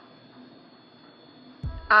 No.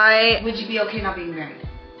 Would you be okay not being married?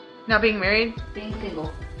 Not being married? Being single.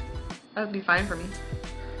 That would be fine for me.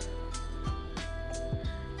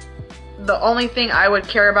 The only thing I would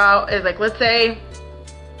care about is, like, let's say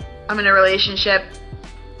I'm in a relationship,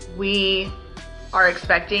 we are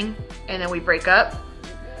expecting, and then we break up.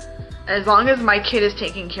 As long as my kid is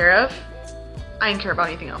taken care of, I don't care about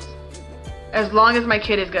anything else. As long as my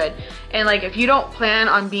kid is good. And, like, if you don't plan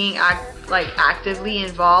on being actively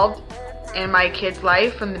involved in my kid's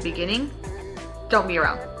life from the beginning, don't be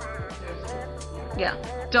around. Yeah,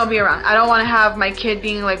 don't be around. I don't want to have my kid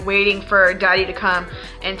being, like, waiting for daddy to come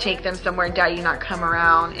and take them somewhere and daddy not come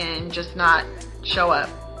around and just not show up.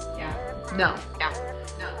 Yeah. No. Yeah.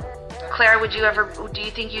 No. Claire, do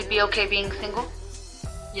you think you'd be okay being single?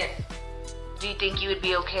 Yes. Do you think you would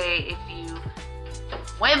be okay if you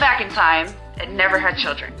went back in time and never had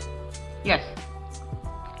children? Yes.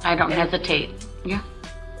 I don't hesitate. Yeah.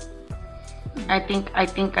 I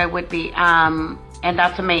think I would be. And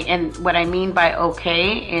that's amazing. And what I mean by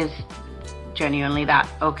okay is genuinely that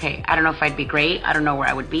okay. I don't know if I'd be great. I don't know where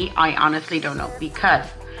I would be. I honestly don't know, because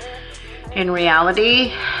in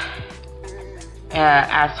reality,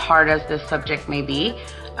 as hard as this subject may be,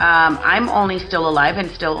 I'm only still alive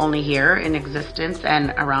and still only here in existence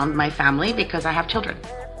and around my family because I have children.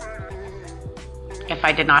 If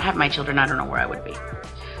I did not have my children, I don't know where I would be.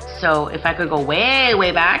 So if I could go way,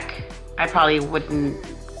 way back, I probably wouldn't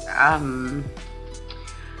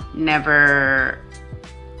never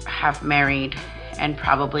have married and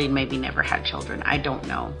probably maybe never had children. I don't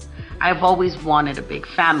know. I've always wanted a big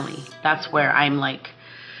family. That's where I'm like,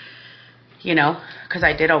 you know, because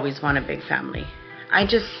I did always want a big family. I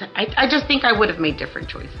just think I would have made different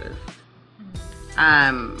choices.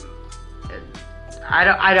 I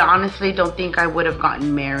honestly don't think I would have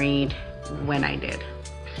gotten married when I did.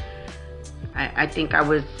 I think I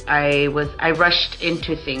rushed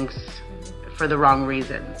into things for the wrong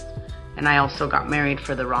reasons, and I also got married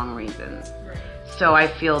for the wrong reasons. Right. So I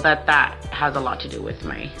feel that has a lot to do with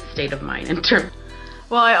my state of mind in terms.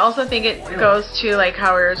 Well, I also think it goes to like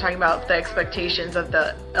how we were talking about the expectations of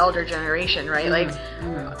the elder generation, right?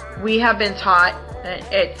 Mm-hmm. Like we have been taught that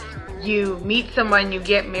it's you meet someone, you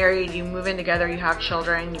get married, you move in together, you have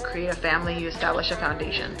children, you create a family, you establish a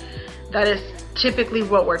foundation. That is typically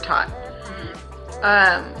what we're taught.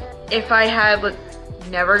 If I had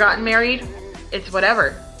never gotten married, it's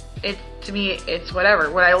whatever. To me, it's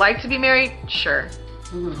whatever. Would I like to be married? Sure.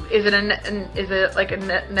 Mm-hmm. Is it like a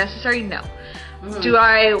necessary? No. Mm-hmm. Do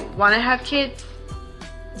I want to have kids?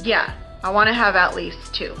 Yeah, I want to have at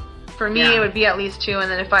least 2. For me, it would be at least 2, and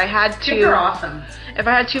then if I had 2, kids are awesome. If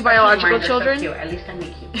I had 2 biological children, so cute. At least I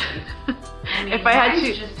make cute. If I had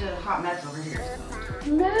 2, just a hot mess over here.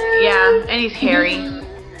 So. Yeah, and he's hairy.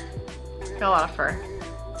 Got a lot of fur.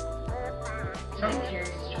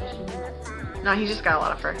 No, he just got a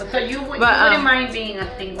lot of fur. So you wouldn't mind being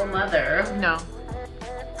a single mother? No.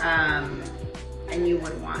 And you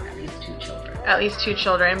would want at least 2 children. At least 2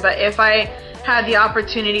 children, but if I had the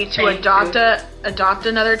opportunity to adopt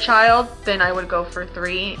another child, then I would go for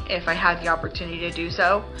 3 if I had the opportunity to do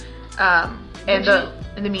so, and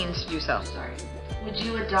the means to do so. Sorry. Would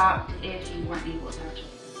you adopt if you weren't able to have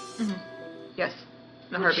children? Mm-hmm. Yes.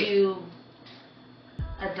 No Would heartbeat. you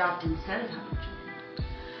adopt instead of having children?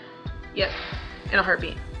 Yes, in a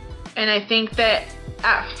heartbeat. And I think that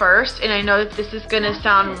at first, and I know that this is going to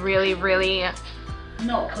sound really, really...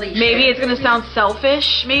 No, cliche. Maybe it's going to sound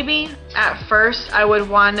selfish, maybe. At first, I would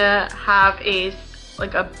want to have a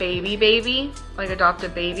baby, like adopt a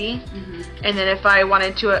baby. Mm-hmm. And then if I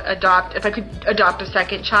wanted to if I could adopt a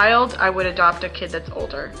second child, I would adopt a kid that's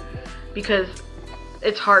older. Because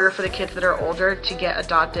it's harder for the kids that are older to get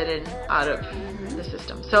adopted and out of the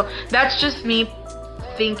system. So that's just me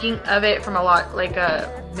thinking of it from a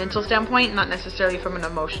mental standpoint, not necessarily from an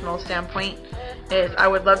emotional standpoint. Is I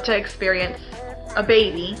would love to experience a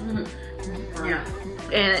baby,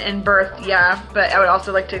 and birth, but I would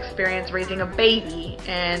also like to experience raising a baby,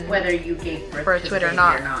 and whether you gave birth to it or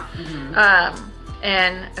not. Mm-hmm.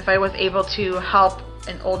 And if I was able to help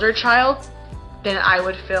an older child, then I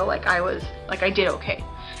would feel like I did okay.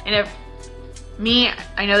 And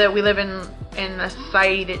I know that we live in a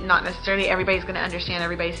society that not necessarily everybody's going to understand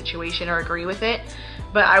everybody's situation or agree with it,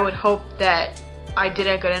 but I would hope that I did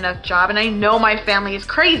a good enough job. And I know my family is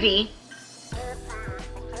crazy.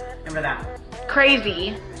 Remember that.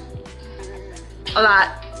 Crazy. A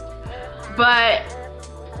lot. But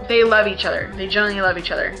they love each other. They genuinely love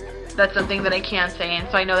each other. That's something that I can say, and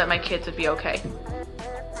so I know that my kids would be okay.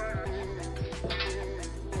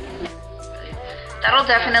 That'll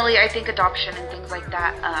definitely, I think, adoption and things like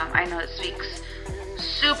that. I know it speaks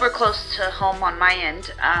super close to home on my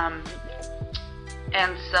end,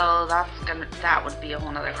 and so that would be a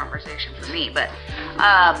whole nother conversation for me. But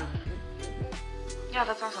yeah,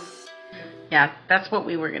 that's awesome. Yeah, that's what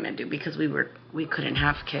we were gonna do because we couldn't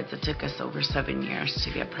have kids. It took us over 7 years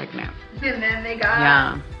to get pregnant. And then they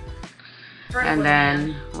got and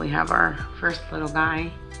then we have our first little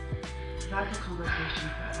guy. That's a conversation.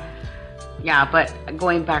 Yeah, but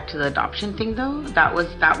going back to the adoption thing though, that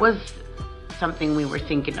was something we were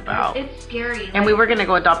thinking about. It's scary. And we were gonna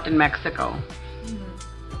go adopt in Mexico.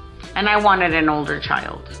 Mm-hmm. And I wanted an older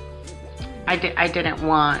child. I didn't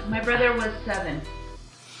want. My brother was 7.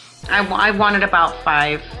 I wanted about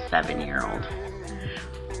 5-7-year-old.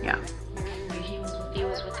 Yeah. He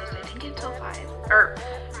was with us, I think, until 5. Or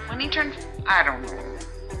when he turned, I don't know.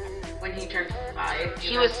 When he turned 5.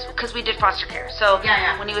 He was, because we did foster care. So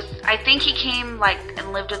yeah. When he was, I think he came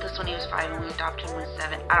and lived with us when he was 5, and we adopted him when he was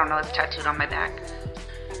 7. I don't know. It's tattooed on my back.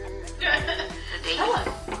 The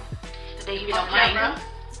day he don't mind.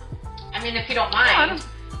 I mean, if you don't mind,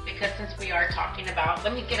 because since we are talking about,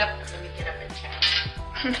 let me get up and check.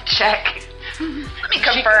 Check. Let me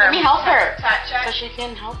confirm. Let me help her, so she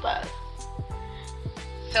can help us.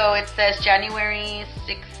 So it says January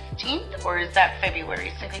 16th, or is that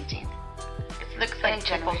February 16th? It looks like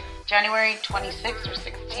January 26th or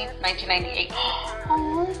 16th, 1998.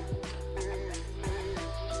 Oh,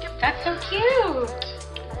 that's so cute.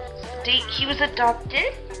 Date he was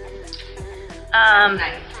adopted.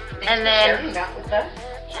 Nice. And then that with us.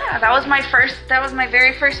 yeah, that was my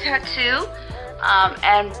very first tattoo.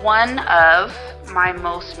 And one of my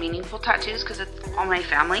most meaningful tattoos, because it's all my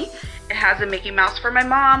family. It has a Mickey Mouse for my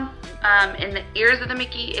mom. In the ears of the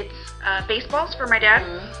Mickey, it's baseballs for my dad.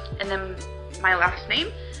 And then my last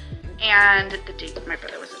name. And the date my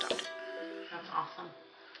brother was adopted. That's awesome.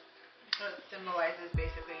 So it symbolizes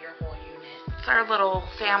basically your whole unit. It's our little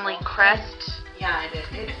family crest. Yeah, it is.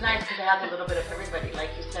 It's nice because it has a little bit of everybody, like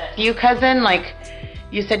you said. You cousin, like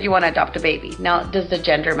you said, you want to adopt a baby. Now, does the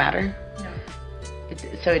gender matter? No.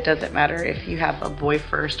 So it doesn't matter if you have a boy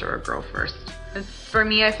first or a girl first. For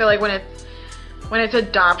me, I feel like when it's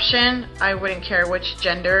adoption, I wouldn't care which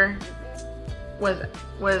gender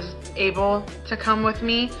was able to come with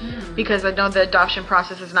me, because I know the adoption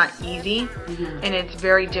process is not easy, and it's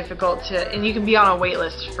very difficult and you can be on a wait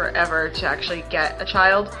list forever to actually get a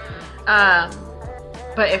child.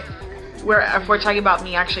 But if we're talking about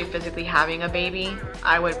me actually physically having a baby,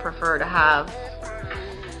 I would prefer to have.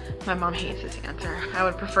 My mom hates this answer. I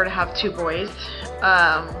would prefer to have 2 boys,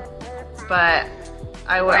 but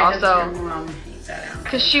I would Why does also, your mom hate that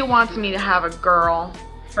answer? because she wants me to have a girl.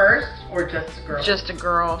 First or just a girl? Just a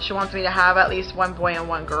girl. She wants me to have at least 1 boy and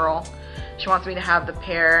 1 girl. She wants me to have the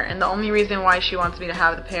pair, and the only reason why she wants me to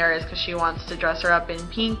have the pair is because she wants to dress her up in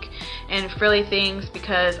pink and frilly things,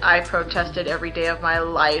 because I protested every day of my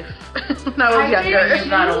life when I was younger. When you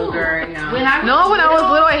got older, yeah. When I was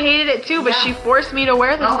little, I hated it too, but she forced me to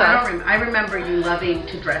wear the stuff. I remember you loving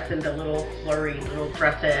to dress in the little flurry little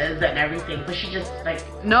dresses and everything, but she just like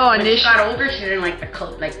when she got older, she didn't like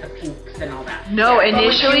the pinks and all that. No,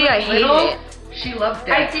 initially I hated it. She loved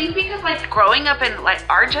it. I think because like growing up in like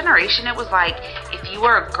our generation, it was like if you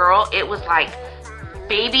were a girl, it was like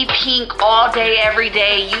baby pink all day, every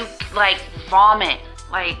day. You like vomit.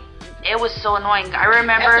 Like it was so annoying. I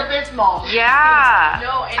remember. Yeah.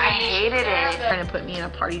 No, and I hated it. Trying to put me in a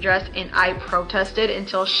party dress, and I protested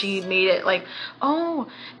until she made it like, oh,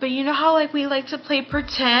 but you know how like we like to play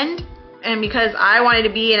pretend, and because I wanted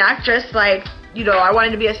to be an actress, like I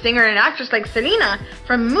wanted to be a singer and an actress like Selena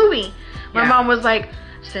from the movie. My mom was like,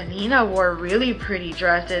 Selena wore really pretty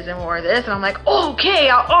dresses and wore this, and I'm like, okay,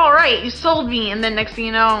 all right, you sold me. And then next thing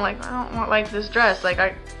you know, I'm like, I don't want like this dress. Like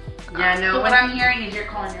So what I'm hearing is you're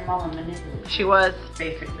calling your mom a manipulator. She was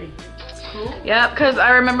basically. Cool. Yeah, because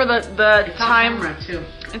I remember the it's time. On camera too.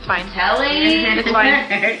 It's fine.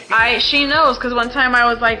 It's fine. She knows, because one time I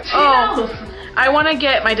was like, I want to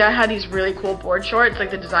get. My dad had these really cool board shorts. Like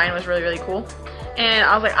the design was really cool. And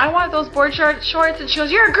I was like, I want those board shorts. And she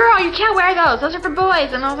goes, you're a girl, you can't wear those. Those are for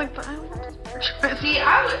boys. And I was like, but I want those board shorts. See,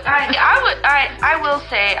 I will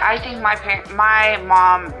say, I think my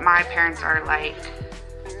parents are like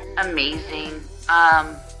amazing.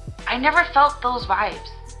 I never felt those vibes.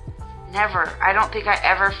 Never. I don't think I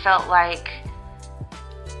ever felt like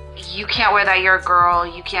you can't wear that, you're a girl.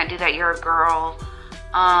 You can't do that, you're a girl.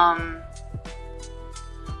 I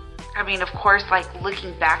mean, of course, like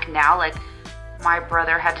looking back now, like my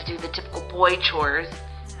brother had to do the typical boy chores.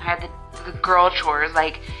 I had the girl chores.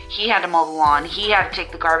 Like he had to mow the lawn. He had to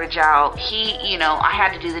take the garbage out. I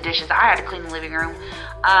had to do the dishes. I had to clean the living room.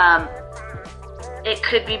 It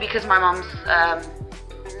could be because my mom's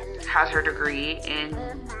has her degree in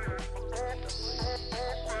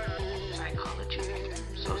psychology,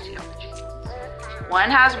 sociology.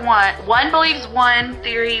 One believes one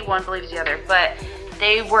theory, one believes the other, but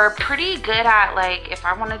they were pretty good at, like, if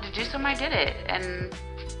I wanted to do something, I did it. And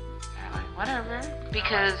they're like, whatever.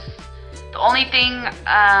 Because the only thing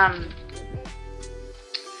I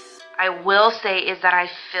will say is that I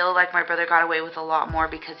feel like my brother got away with a lot more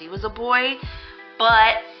because he was a boy.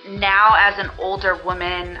 But now as an older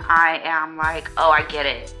woman, I am like, oh, I get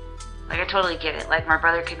it. Like, I totally get it. Like, my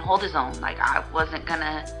brother can hold his own. Like, I wasn't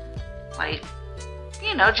gonna, like,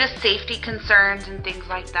 just safety concerns and things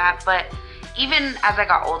like that. But even as I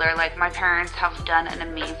got older, like, my parents have done an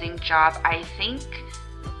amazing job. I think,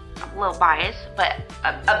 I'm a little biased, but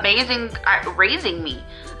amazing at raising me.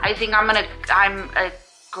 I think I'm a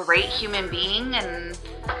great human being, and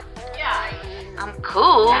I'm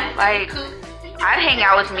cool. Like, I'd hang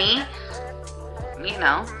out with me.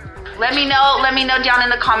 Let me know down in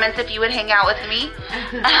the comments if you would hang out with me.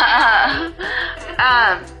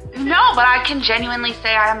 No, but I can genuinely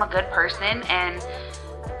say I am a good person, and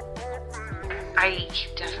I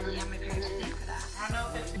definitely have my parents to thank for that.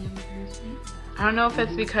 I don't know if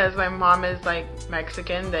it's because my mom is like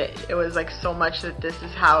Mexican that it was like so much that this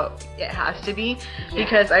is how it has to be. Yeah.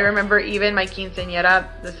 Because I remember even my quinceañera,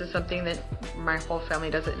 this is something that my whole family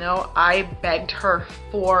doesn't know, I begged her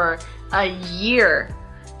for a year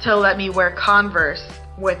to let me wear Converse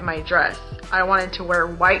with my dress. I wanted to wear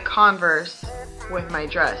white Converse with my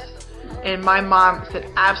dress. And my mom said,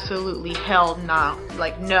 absolutely hell no.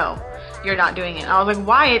 Like, no, you're not doing it. And I was like,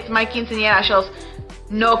 why? It's my quinceañera. She goes,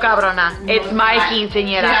 no, cabrona. It's my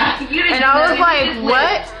quinceañera. Yeah, and I was like,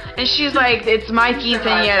 what? And she's like, it's my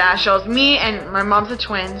quinceañera. She goes, me and my mom's a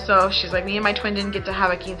twin. So she's like, me and my twin didn't get to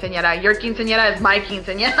have a quinceañera. Your quinceañera is my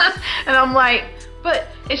quinceañera. And I'm like, but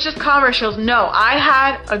it's just Converse. She goes, no, I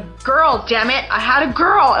had a girl, damn it. I had a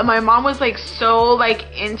girl. And my mom was like so like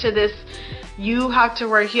into this, you have to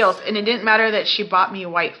wear heels. And it didn't matter that she bought me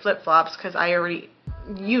white flip-flops because I already,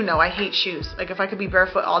 you know, I hate shoes. Like if I could be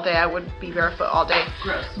barefoot all day, I would be barefoot all day.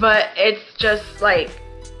 Gross. But it's just like,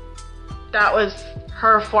 that was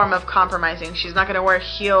her form of compromising. She's not gonna wear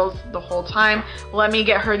heels the whole time. Let me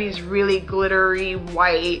get her these really glittery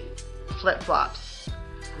white flip-flops.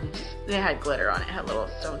 They had glitter on it, had little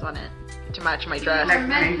stones on it to match my dress. You're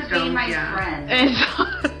meant to be my friend. And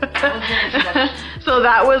so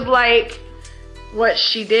that was like what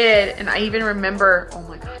she did. And I even remember, oh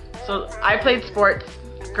my god. So I played sports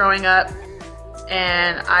growing up,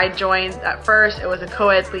 and I joined, at first it was a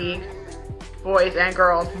co-ed league, boys and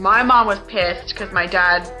girls. My mom was pissed because my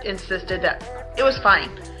dad insisted that it was fine.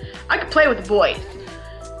 I could play with the boys.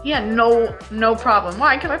 He had no problem.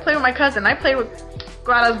 Why? Because I played with my cousin. I played with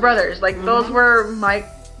Guada's brothers. Like those were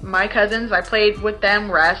my cousins. I played with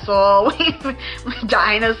them, wrestle, with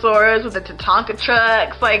dinosaurs, with the Tatanka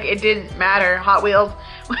trucks. Like it didn't matter. Hot Wheels.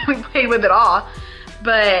 We played with it all.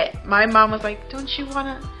 But my mom was like, don't you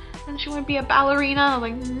wanna be a ballerina? I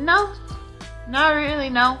was like, no, not really,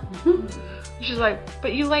 no. She's like,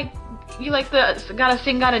 but you like the Gotta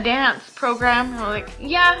Sing, Gotta Dance program? And I was like,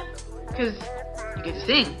 yeah, because you get to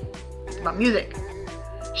sing. It's about music.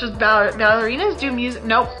 She's ballerinas do music.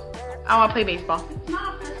 Nope, I want to play baseball. It's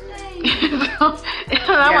not the same.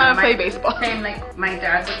 I want to play baseball. Same, like my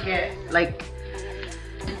dad would get like,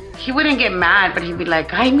 he wouldn't get mad, but he'd be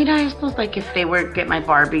like, ay, mira estos, like if they were get my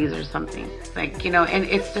Barbies or something. Like, you know, and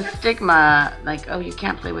it's the stigma, like, oh, you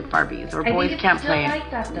can't play with Barbies, or boys can't play.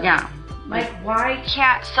 Like that, though. Yeah. Like, why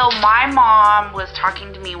can't... So my mom was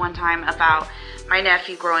talking to me one time about my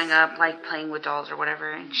nephew growing up, like, playing with dolls or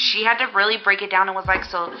whatever. And she had to really break it down and was like,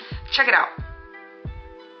 so, check it out.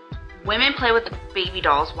 Women play with baby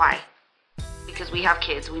dolls. Why? Because we have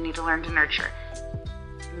kids. We need to learn to nurture.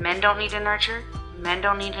 Men don't need to nurture. Men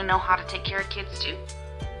don't need to know how to take care of kids, too.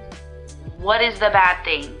 What is the bad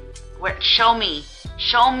thing? Show me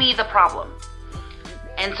the problem.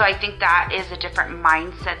 And so I think that is a different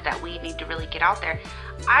mindset that we need to really get out there.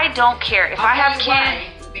 I don't care if I have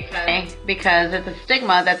kids. Because it's a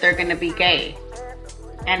stigma that they're going to be gay.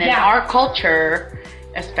 And in our culture,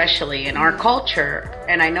 especially in our culture,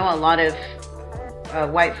 and I know a lot of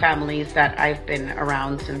white families that I've been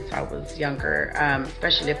around since I was younger,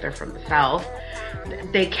 especially if they're from the South,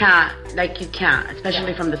 they can't, like you can't,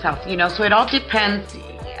 especially from the South, you know, so it all depends,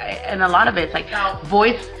 and a lot of it's like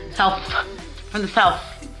boys, from the South.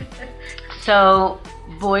 So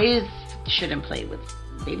boys shouldn't play with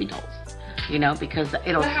baby dolls, you know, because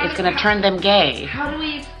it's going to turn them gay. How do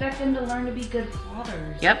we expect them to learn to be good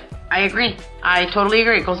fathers? Yep, I agree. I totally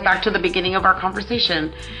agree. It goes back to the beginning of our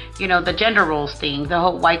conversation. You know, the gender roles thing, the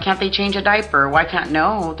whole, why can't they change a diaper? Why can't,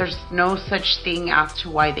 no, there's no such thing as to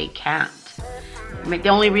why they can't. I mean, the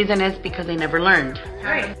only reason is because they never learned.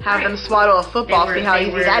 Right. Have them swaddle a football, see how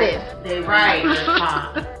easy that is. Right.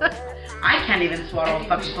 I can't even swaddle a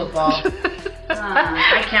fucking football.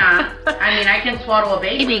 I can't. I mean, I can swaddle a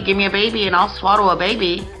baby. Give me a baby and I'll swaddle a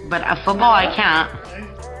baby. But a football, I can't.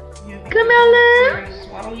 Camilla.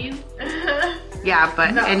 Swaddle you? Yeah,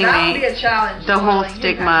 but anyway, that would be a challenge. The whole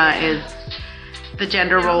stigma is the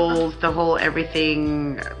gender roles, the whole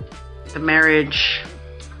everything, the marriage.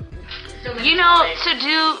 You know,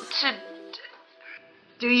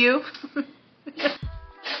 do you?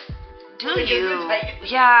 Do you?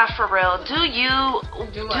 Yeah, for real. Do you?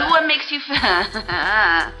 Do what makes you feel.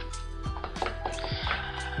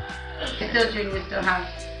 We still have.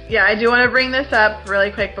 Yeah, I do want to bring this up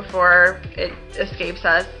really quick before it escapes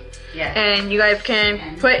us. Yes. And you guys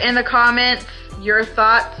can put in the comments your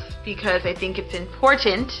thoughts, because I think it's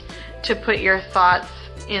important to put your thoughts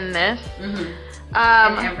in this.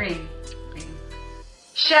 Everything.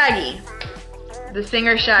 Shaggy, the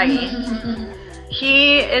singer Shaggy.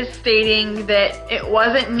 He is stating that It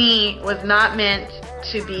Wasn't Me was not meant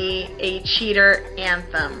to be a cheater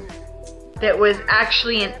anthem. That was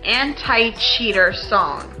actually an anti-cheater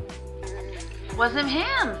song. Wasn't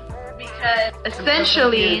him. Because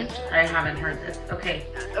essentially, I haven't heard this. Okay.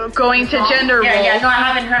 Going to gender roles. Yeah, no, I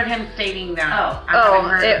haven't heard him stating that. I haven't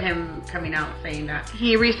heard him coming out saying that.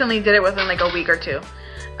 He recently did it within like a week or two.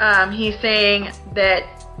 He's saying that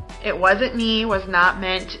It Wasn't Me was not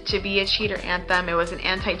meant to be a cheater anthem. It was an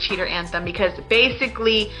anti-cheater anthem because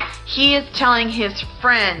basically he is telling his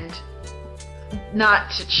friend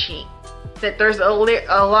not to cheat. That there's a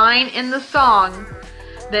line in the song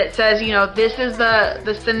that says, you know, this is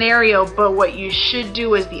the scenario, but what you should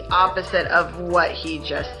do is the opposite of what he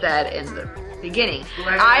just said in the beginning.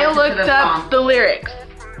 I looked up the lyrics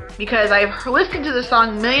because I've listened to the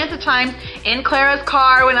song millions of times in Clara's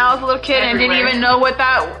car when I was a little kid and didn't even know what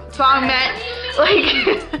that song meant.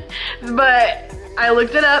 Like, but I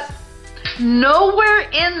looked it up. Nowhere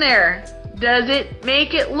in there does it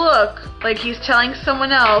make it look like he's telling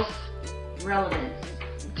someone else Relevance.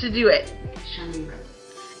 to do it. Show me relevance.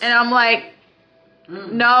 And I'm like,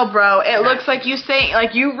 no, bro. It looks like you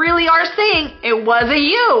really are saying it wasn't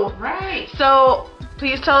you. Right. So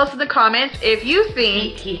please tell us in the comments if you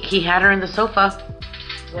think He had her in the sofa.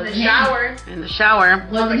 in the shower, In the shower.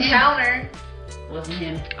 on the counter. Wasn't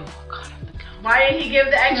him. Oh God, on the counter. Why did he give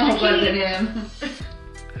the extra No, key?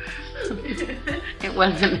 it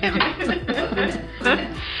wasn't him. It wasn't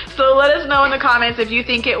him. So let us know in the comments if you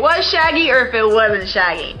think it was Shaggy or if it wasn't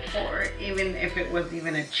Shaggy. Or even if it was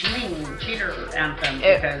even a cheater anthem,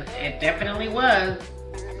 because it definitely was.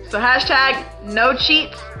 So hashtag no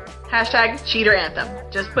cheats, hashtag cheater anthem.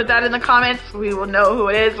 Just put that in the comments. We will know who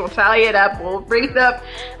it is. We'll tally it up. We'll bring it up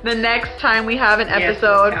the next time we have an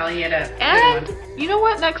episode. Yes, tally it up. And you know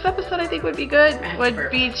what? Next episode I think would be good.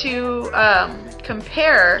 Would be to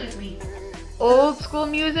compare old school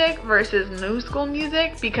music versus new school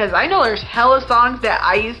music, because I know there's hella songs that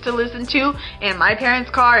I used to listen to in my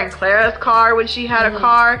parents' car, in Clara's car when she had a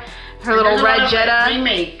car, her little red Jetta.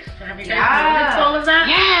 Remakes. Have you guys noticed all of that?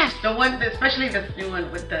 Yes. The one, especially this new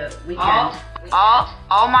one with the Weeknd.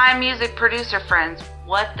 All my music producer friends,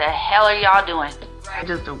 what the hell are y'all doing? I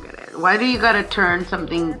just don't get it. Why do you gotta turn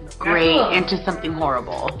something great into something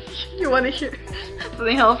horrible? You want to hear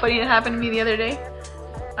something hella funny that happened to me the other day?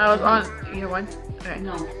 I was on. You know what? Okay.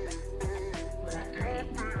 No.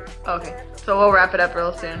 Okay. So we'll wrap it up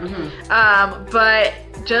real soon. But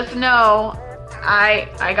just know,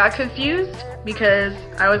 I got confused because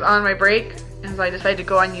I was on my break, and so I decided to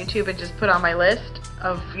go on YouTube and just put on my list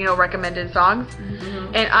of, you know, recommended songs.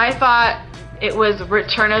 And I thought it was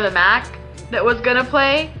Return of the Mac that was gonna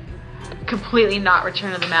play. Completely not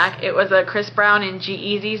Return of the Mac. It was a Chris Brown and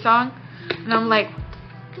G-Eazy song, and I'm like,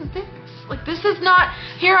 what is this? Like, this is not.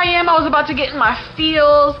 Here I am. I was about to get in my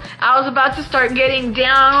feels. I was about to start getting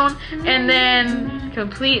down, and then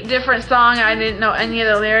complete different song. I didn't know any of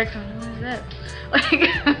the lyrics. I'm like, what is this? Like,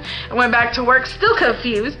 I went back to work still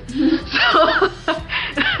confused. So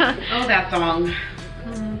that song.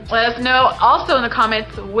 let us know also in the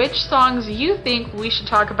comments which songs you think we should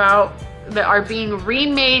talk about that are being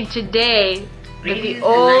remade today. That the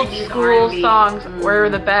old school songs were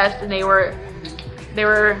the best, and they were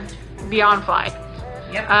beyond fly.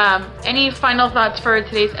 Yep. Any final thoughts for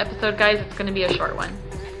today's episode, guys? It's going to be a short one.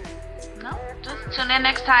 No, just tune in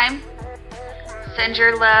next time. Send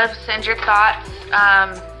your love, send your thoughts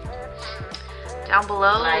down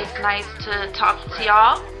below. It's nice to talk to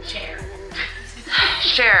y'all.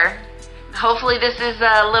 Share. Hopefully this is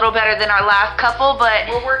a little better than our last couple, but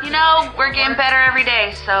we're getting better every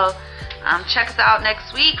day. So check us out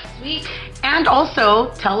next week. And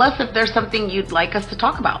also, tell us if there's something you'd like us to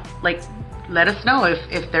talk about. Like, let us know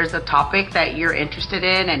if there's a topic that you're interested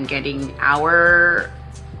in and getting our,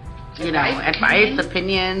 advice,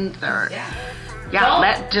 opinions, or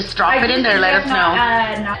just drop it in there. Let us know.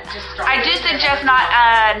 I do suggest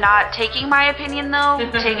not taking my opinion though,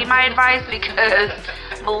 taking my advice, because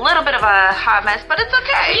I'm a little bit of a hot mess, but it's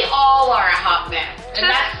okay. We all are a hot mess, and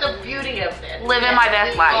that's the beauty of this. Living my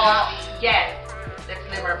best life. Yes, let's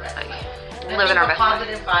live our best life. Living our best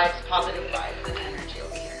positive vibes and energy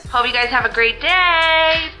over here. Hope you guys have a great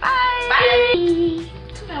day. Bye. Bye.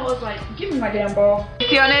 I was like, give me my damn ball.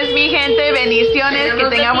 Bendiciones, mi gente. Bendiciones. Que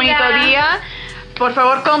tengan bonito día. Por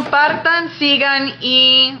favor, compartan, sigan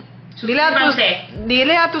y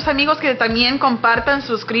dile a tus amigos que también compartan,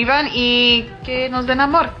 suscriban y que nos den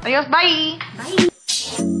amor. Adiós. Bye.